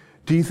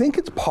 Do you think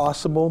it's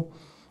possible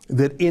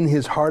that in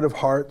his heart of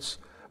hearts,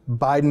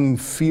 Biden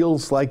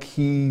feels like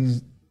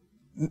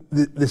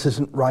this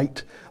isn't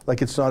right,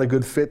 like it's not a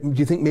good fit? Do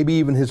you think maybe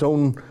even his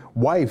own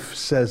wife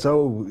says,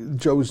 oh,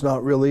 Joe's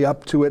not really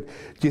up to it?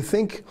 Do you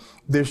think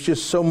there's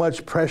just so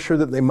much pressure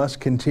that they must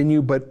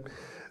continue, but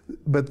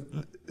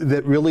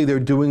that really they're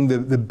doing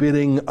the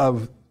bidding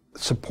of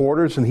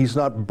supporters and he's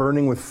not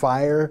burning with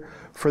fire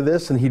for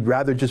this and he'd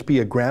rather just be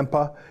a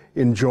grandpa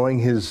enjoying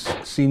his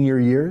senior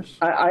years?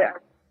 I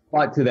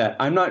thought to that.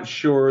 I'm not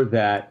sure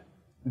that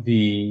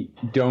the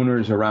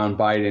donors around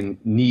Biden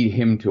need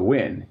him to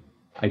win.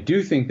 I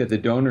do think that the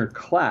donor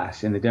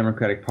class in the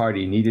Democratic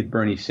Party needed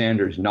Bernie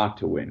Sanders not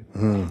to win.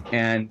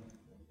 And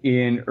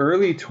in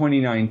early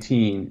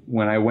 2019,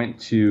 when I went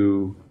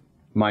to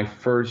one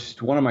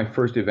of my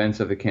first events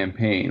of the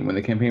campaign, when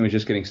the campaign was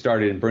just getting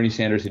started and Bernie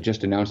Sanders had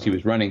just announced he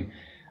was running,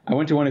 I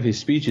went to one of his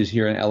speeches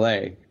here in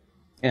LA.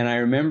 And I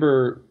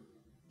remember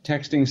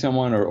texting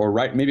someone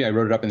maybe I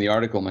wrote it up in the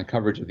article, my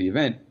coverage of the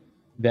event,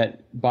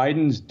 that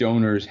Biden's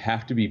donors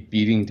have to be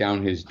beating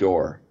down his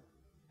door,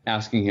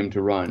 asking him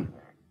to run,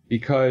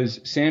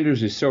 because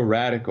Sanders is so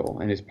radical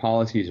and his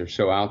policies are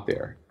so out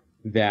there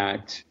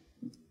that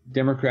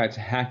Democrats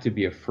had to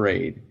be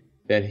afraid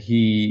that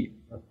he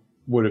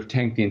would have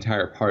tanked the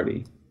entire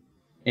party.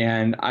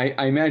 And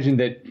I imagine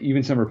that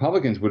even some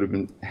Republicans would have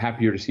been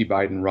happier to see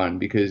Biden run,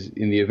 because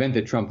in the event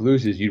that Trump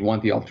loses, you'd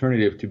want the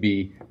alternative to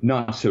be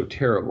not so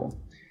terrible.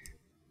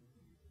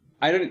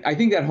 I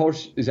think that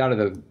horse is out of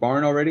the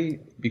barn already,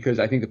 because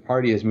I think the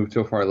party has moved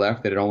so far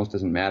left that it almost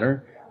doesn't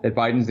matter that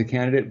Biden's the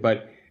candidate.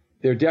 But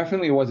there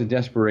definitely was a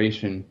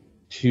desperation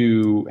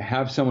to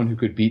have someone who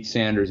could beat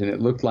Sanders, and it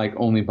looked like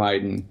only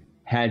Biden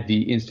had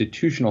the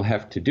institutional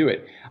heft to do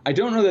it. I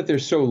don't know that they're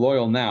so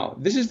loyal now.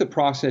 This is the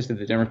process that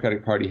the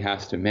Democratic Party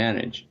has to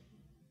manage.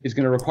 It's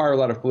going to require a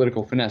lot of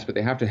political finesse, but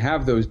they have to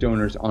have those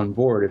donors on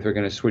board if they're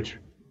going to switch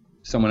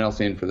someone else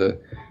in for the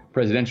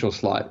presidential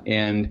slot.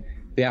 And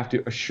they have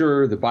to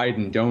assure the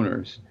Biden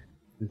donors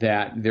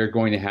that they're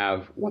going to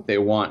have what they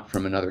want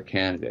from another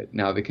candidate.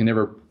 Now, they can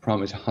never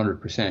promise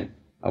 100%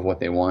 of what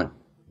they want.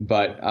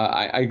 But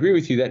I agree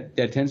with you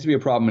that tends to be a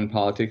problem in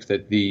politics,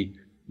 that the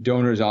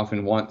donors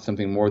often want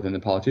something more than the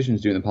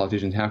politicians do, and the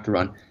politicians have to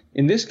run.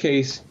 In this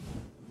case,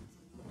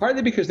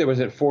 partly because there was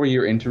that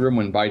 4-year interim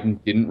when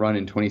Biden didn't run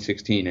in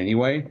 2016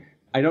 anyway,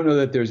 I don't know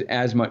that there's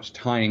as much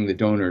tying the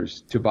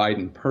donors to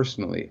Biden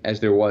personally as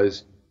there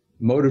was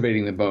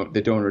motivating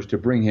the donors to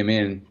bring him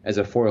in as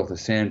a foil to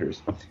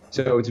Sanders.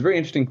 So it's a very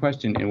interesting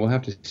question, and we'll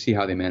have to see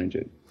how they manage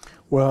it.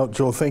 Well,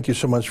 Joel, thank you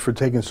so much for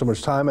taking so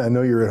much time. I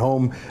know you're at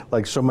home,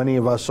 like so many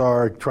of us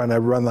are, trying to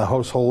run the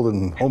household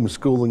and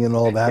homeschooling and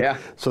all that. Yeah.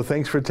 So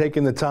thanks for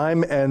taking the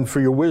time and for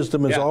your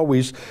wisdom, as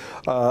always.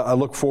 I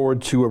look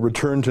forward to a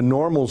return to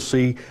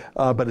normalcy,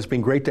 but it's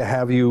been great to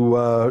have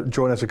you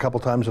join us a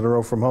couple times in a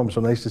row from home. So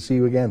nice to see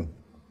you again.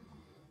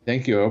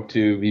 Thank you. I hope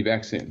to be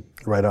back soon.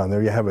 Right on.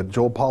 There you have it.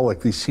 Joel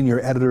Pollak, the senior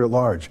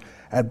editor-at-large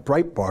at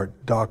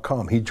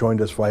Breitbart.com. He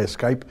joined us via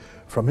Skype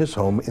from his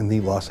home in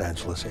the Los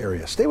Angeles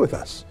area. Stay with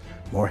us.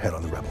 More ahead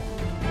on The Rebel.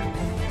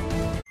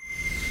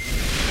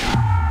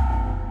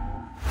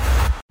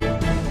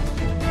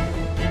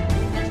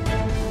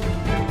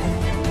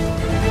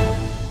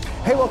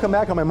 Hey, welcome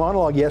back. On my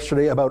monologue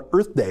yesterday about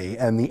Earth Day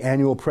and the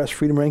annual Press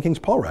Freedom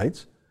Rankings, Paul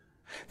writes,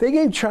 they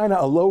gave China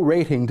a low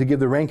rating to give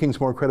the rankings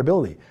more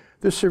credibility.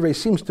 This survey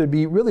seems to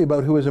be really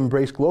about who has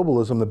embraced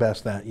globalism the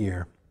best that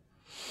year.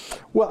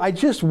 Well, I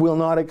just will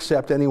not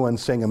accept anyone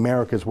saying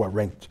America's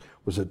ranked,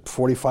 was it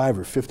 45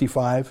 or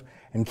 55?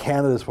 And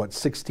Canada's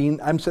 16?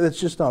 I'm saying that's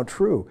just not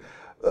true.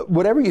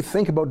 Whatever you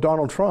think about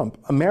Donald Trump,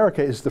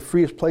 America is the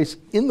freest place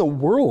in the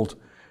world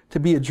to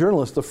be a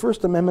journalist. The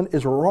First Amendment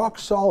is rock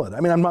solid. I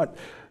mean, I'm not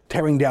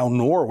tearing down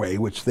Norway,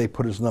 which they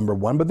put as number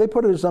one, but they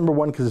put it as number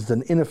one because it's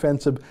an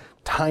inoffensive,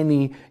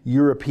 tiny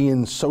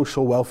European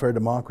social welfare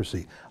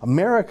democracy.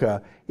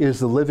 America is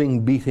the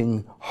living,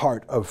 beating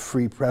heart of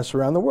free press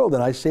around the world,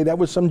 and I say that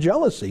with some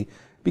jealousy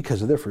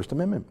because of their First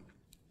Amendment.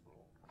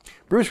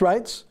 Bruce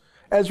writes,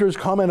 Ezra's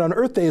comment on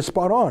Earth Day is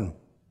spot on.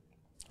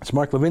 As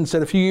Mark Levin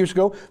said a few years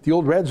ago, the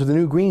old Reds are the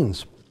new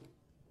Greens.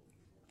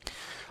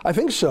 I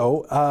think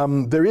so.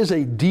 There is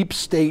a deep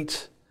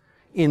state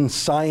in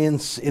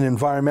science, in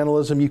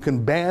environmentalism. You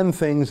can ban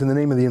things in the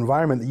name of the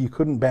environment that you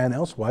couldn't ban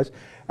elsewise.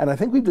 And I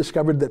think we've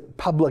discovered that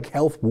public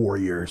health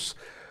warriors,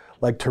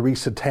 like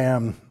Theresa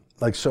Tam,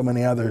 like so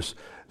many others,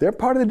 they're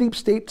part of the deep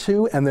state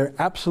too, and they're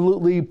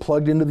absolutely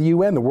plugged into the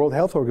UN. The World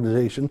Health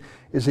Organization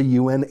is a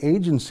UN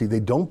agency. They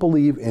don't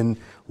believe in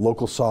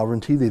local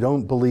sovereignty. They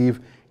don't believe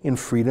in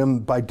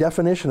freedom. By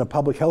definition, a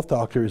public health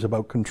doctor is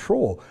about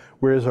control,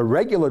 whereas a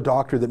regular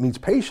doctor that meets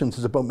patients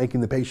is about making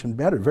the patient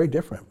better. Very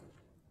different.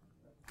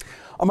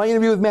 On my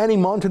interview with Manny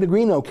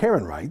Montenegrino,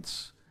 Karen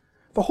writes,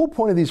 the whole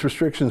point of these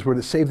restrictions were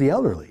to save the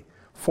elderly.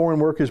 Foreign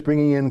workers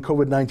bringing in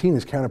COVID-19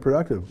 is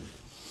counterproductive.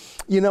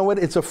 You know what?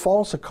 It's a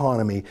false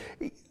economy.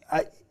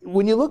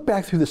 When you look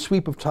back through the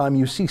sweep of time,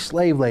 you see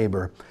slave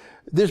labor.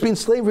 There's been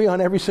slavery on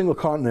every single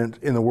continent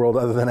in the world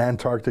other than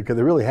Antarctica.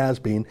 There really has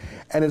been.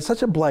 And it's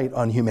such a blight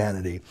on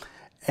humanity.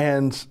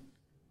 And,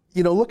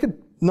 you know, look at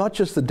not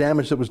just the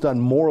damage that was done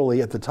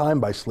morally at the time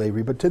by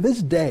slavery, but to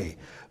this day,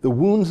 the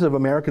wounds of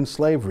American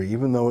slavery,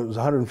 even though it was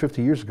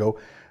 150 years ago,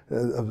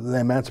 of the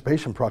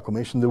Emancipation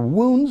Proclamation, the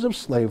wounds of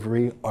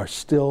slavery are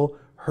still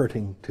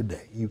hurting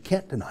today. You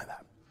can't deny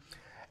that.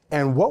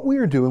 And what we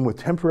are doing with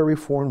temporary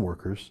foreign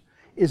workers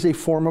is a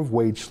form of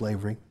wage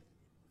slavery.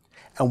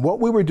 And what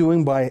we were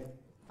doing by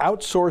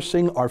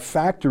outsourcing our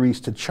factories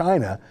to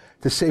China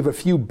to save a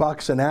few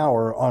bucks an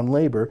hour on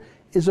labor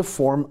is a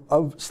form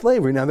of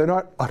slavery. Now, they're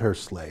not utter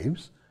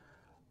slaves,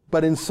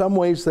 but in some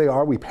ways they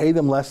are. We pay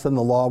them less than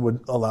the law would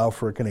allow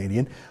for a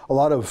Canadian. A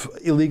lot of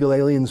illegal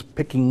aliens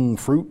picking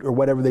fruit or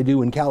whatever they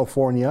do in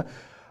California,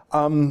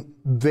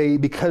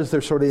 because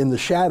they're sort of in the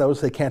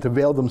shadows, they can't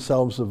avail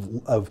themselves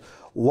of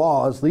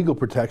laws, legal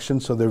protection,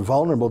 so they're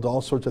vulnerable to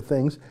all sorts of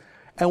things.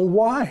 And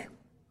why?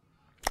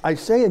 I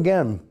say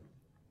again,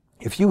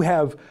 if you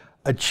have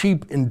a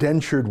cheap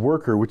indentured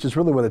worker, which is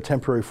really what a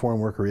temporary foreign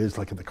worker is,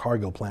 like at the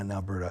Cargill plant in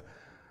Alberta,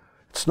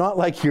 it's not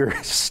like your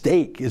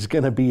steak is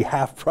going to be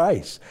half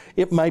price.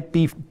 It might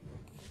be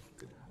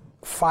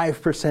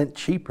 5%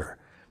 cheaper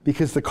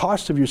because the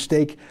cost of your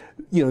steak,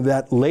 you know,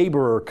 that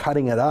laborer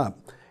cutting it up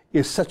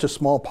is such a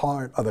small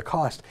part of the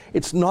cost.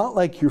 It's not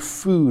like your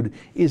food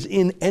is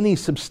in any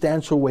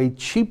substantial way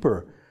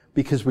cheaper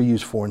because we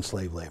use foreign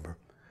slave labor.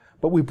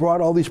 But we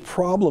brought all these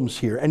problems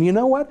here. And you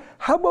know what?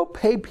 How about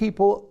pay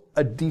people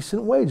a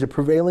decent wage, a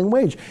prevailing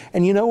wage?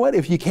 And you know what?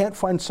 If you can't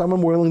find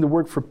someone willing to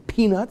work for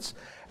peanuts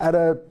at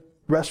a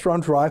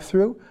restaurant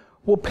drive-through,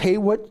 well, pay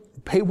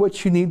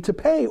what you need to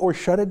pay or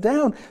shut it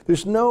down.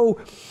 There's no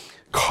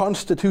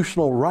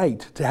constitutional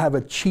right to have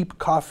a cheap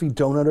coffee,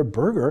 donut, or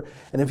burger.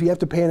 And if you have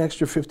to pay an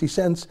extra 50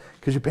 cents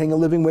because you're paying a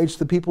living wage to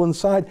the people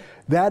inside,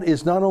 that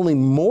is not only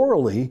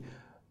morally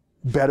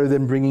better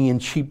than bringing in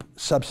cheap,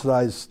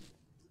 subsidized,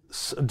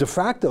 de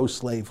facto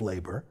slave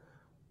labor,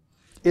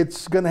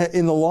 it's going to,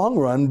 in the long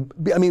run,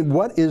 I mean,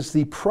 what is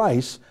the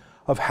price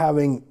of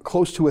having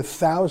close to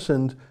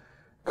 1,000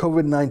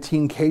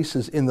 COVID-19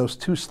 cases in those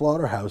 2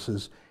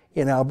 slaughterhouses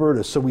in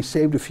Alberta? So we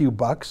saved a few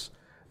bucks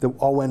that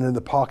all went into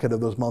the pocket of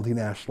those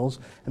multinationals,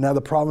 and now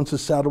the province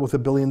is saddled with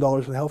 $1 billion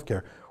in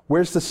healthcare.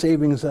 Where's the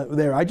savings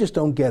there? I just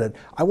don't get it.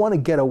 I want to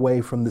get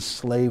away from this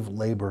slave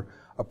labor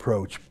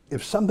approach.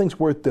 If something's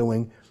worth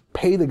doing,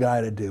 pay the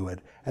guy to do it.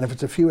 And if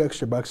it's a few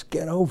extra bucks,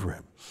 get over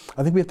it.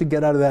 I think we have to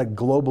get out of that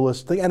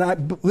globalist thing.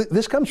 And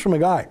this comes from a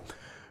guy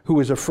who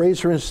was a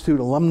Fraser Institute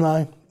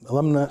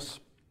alumnus.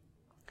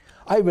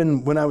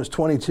 When I was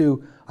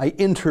 22, I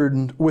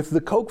interned with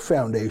the Koch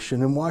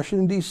Foundation in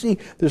Washington, D.C.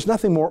 There's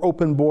nothing more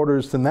open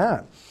borders than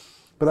that.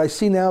 But I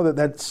see now that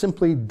that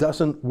simply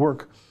doesn't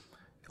work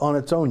on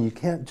its own. You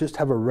can't just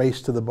have a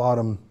race to the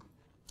bottom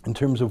in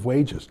terms of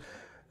wages.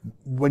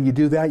 When you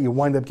do that, you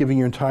wind up giving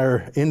your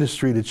entire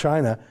industry to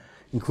China,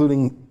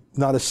 including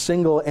not a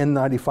single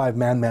N95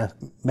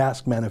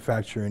 mask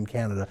manufacturer in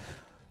Canada.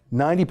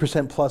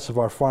 90% plus of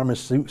our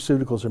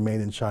pharmaceuticals are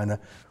made in China.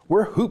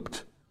 We're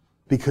hooped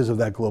because of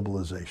that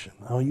globalization.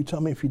 Oh, you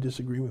tell me if you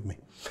disagree with me.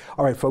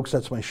 All right, folks,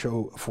 that's my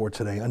show for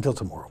today. Until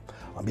tomorrow,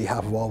 on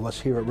behalf of all of us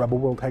here at Rebel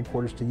World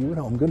Headquarters, to you at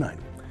home, good night,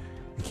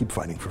 and keep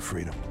fighting for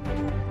freedom.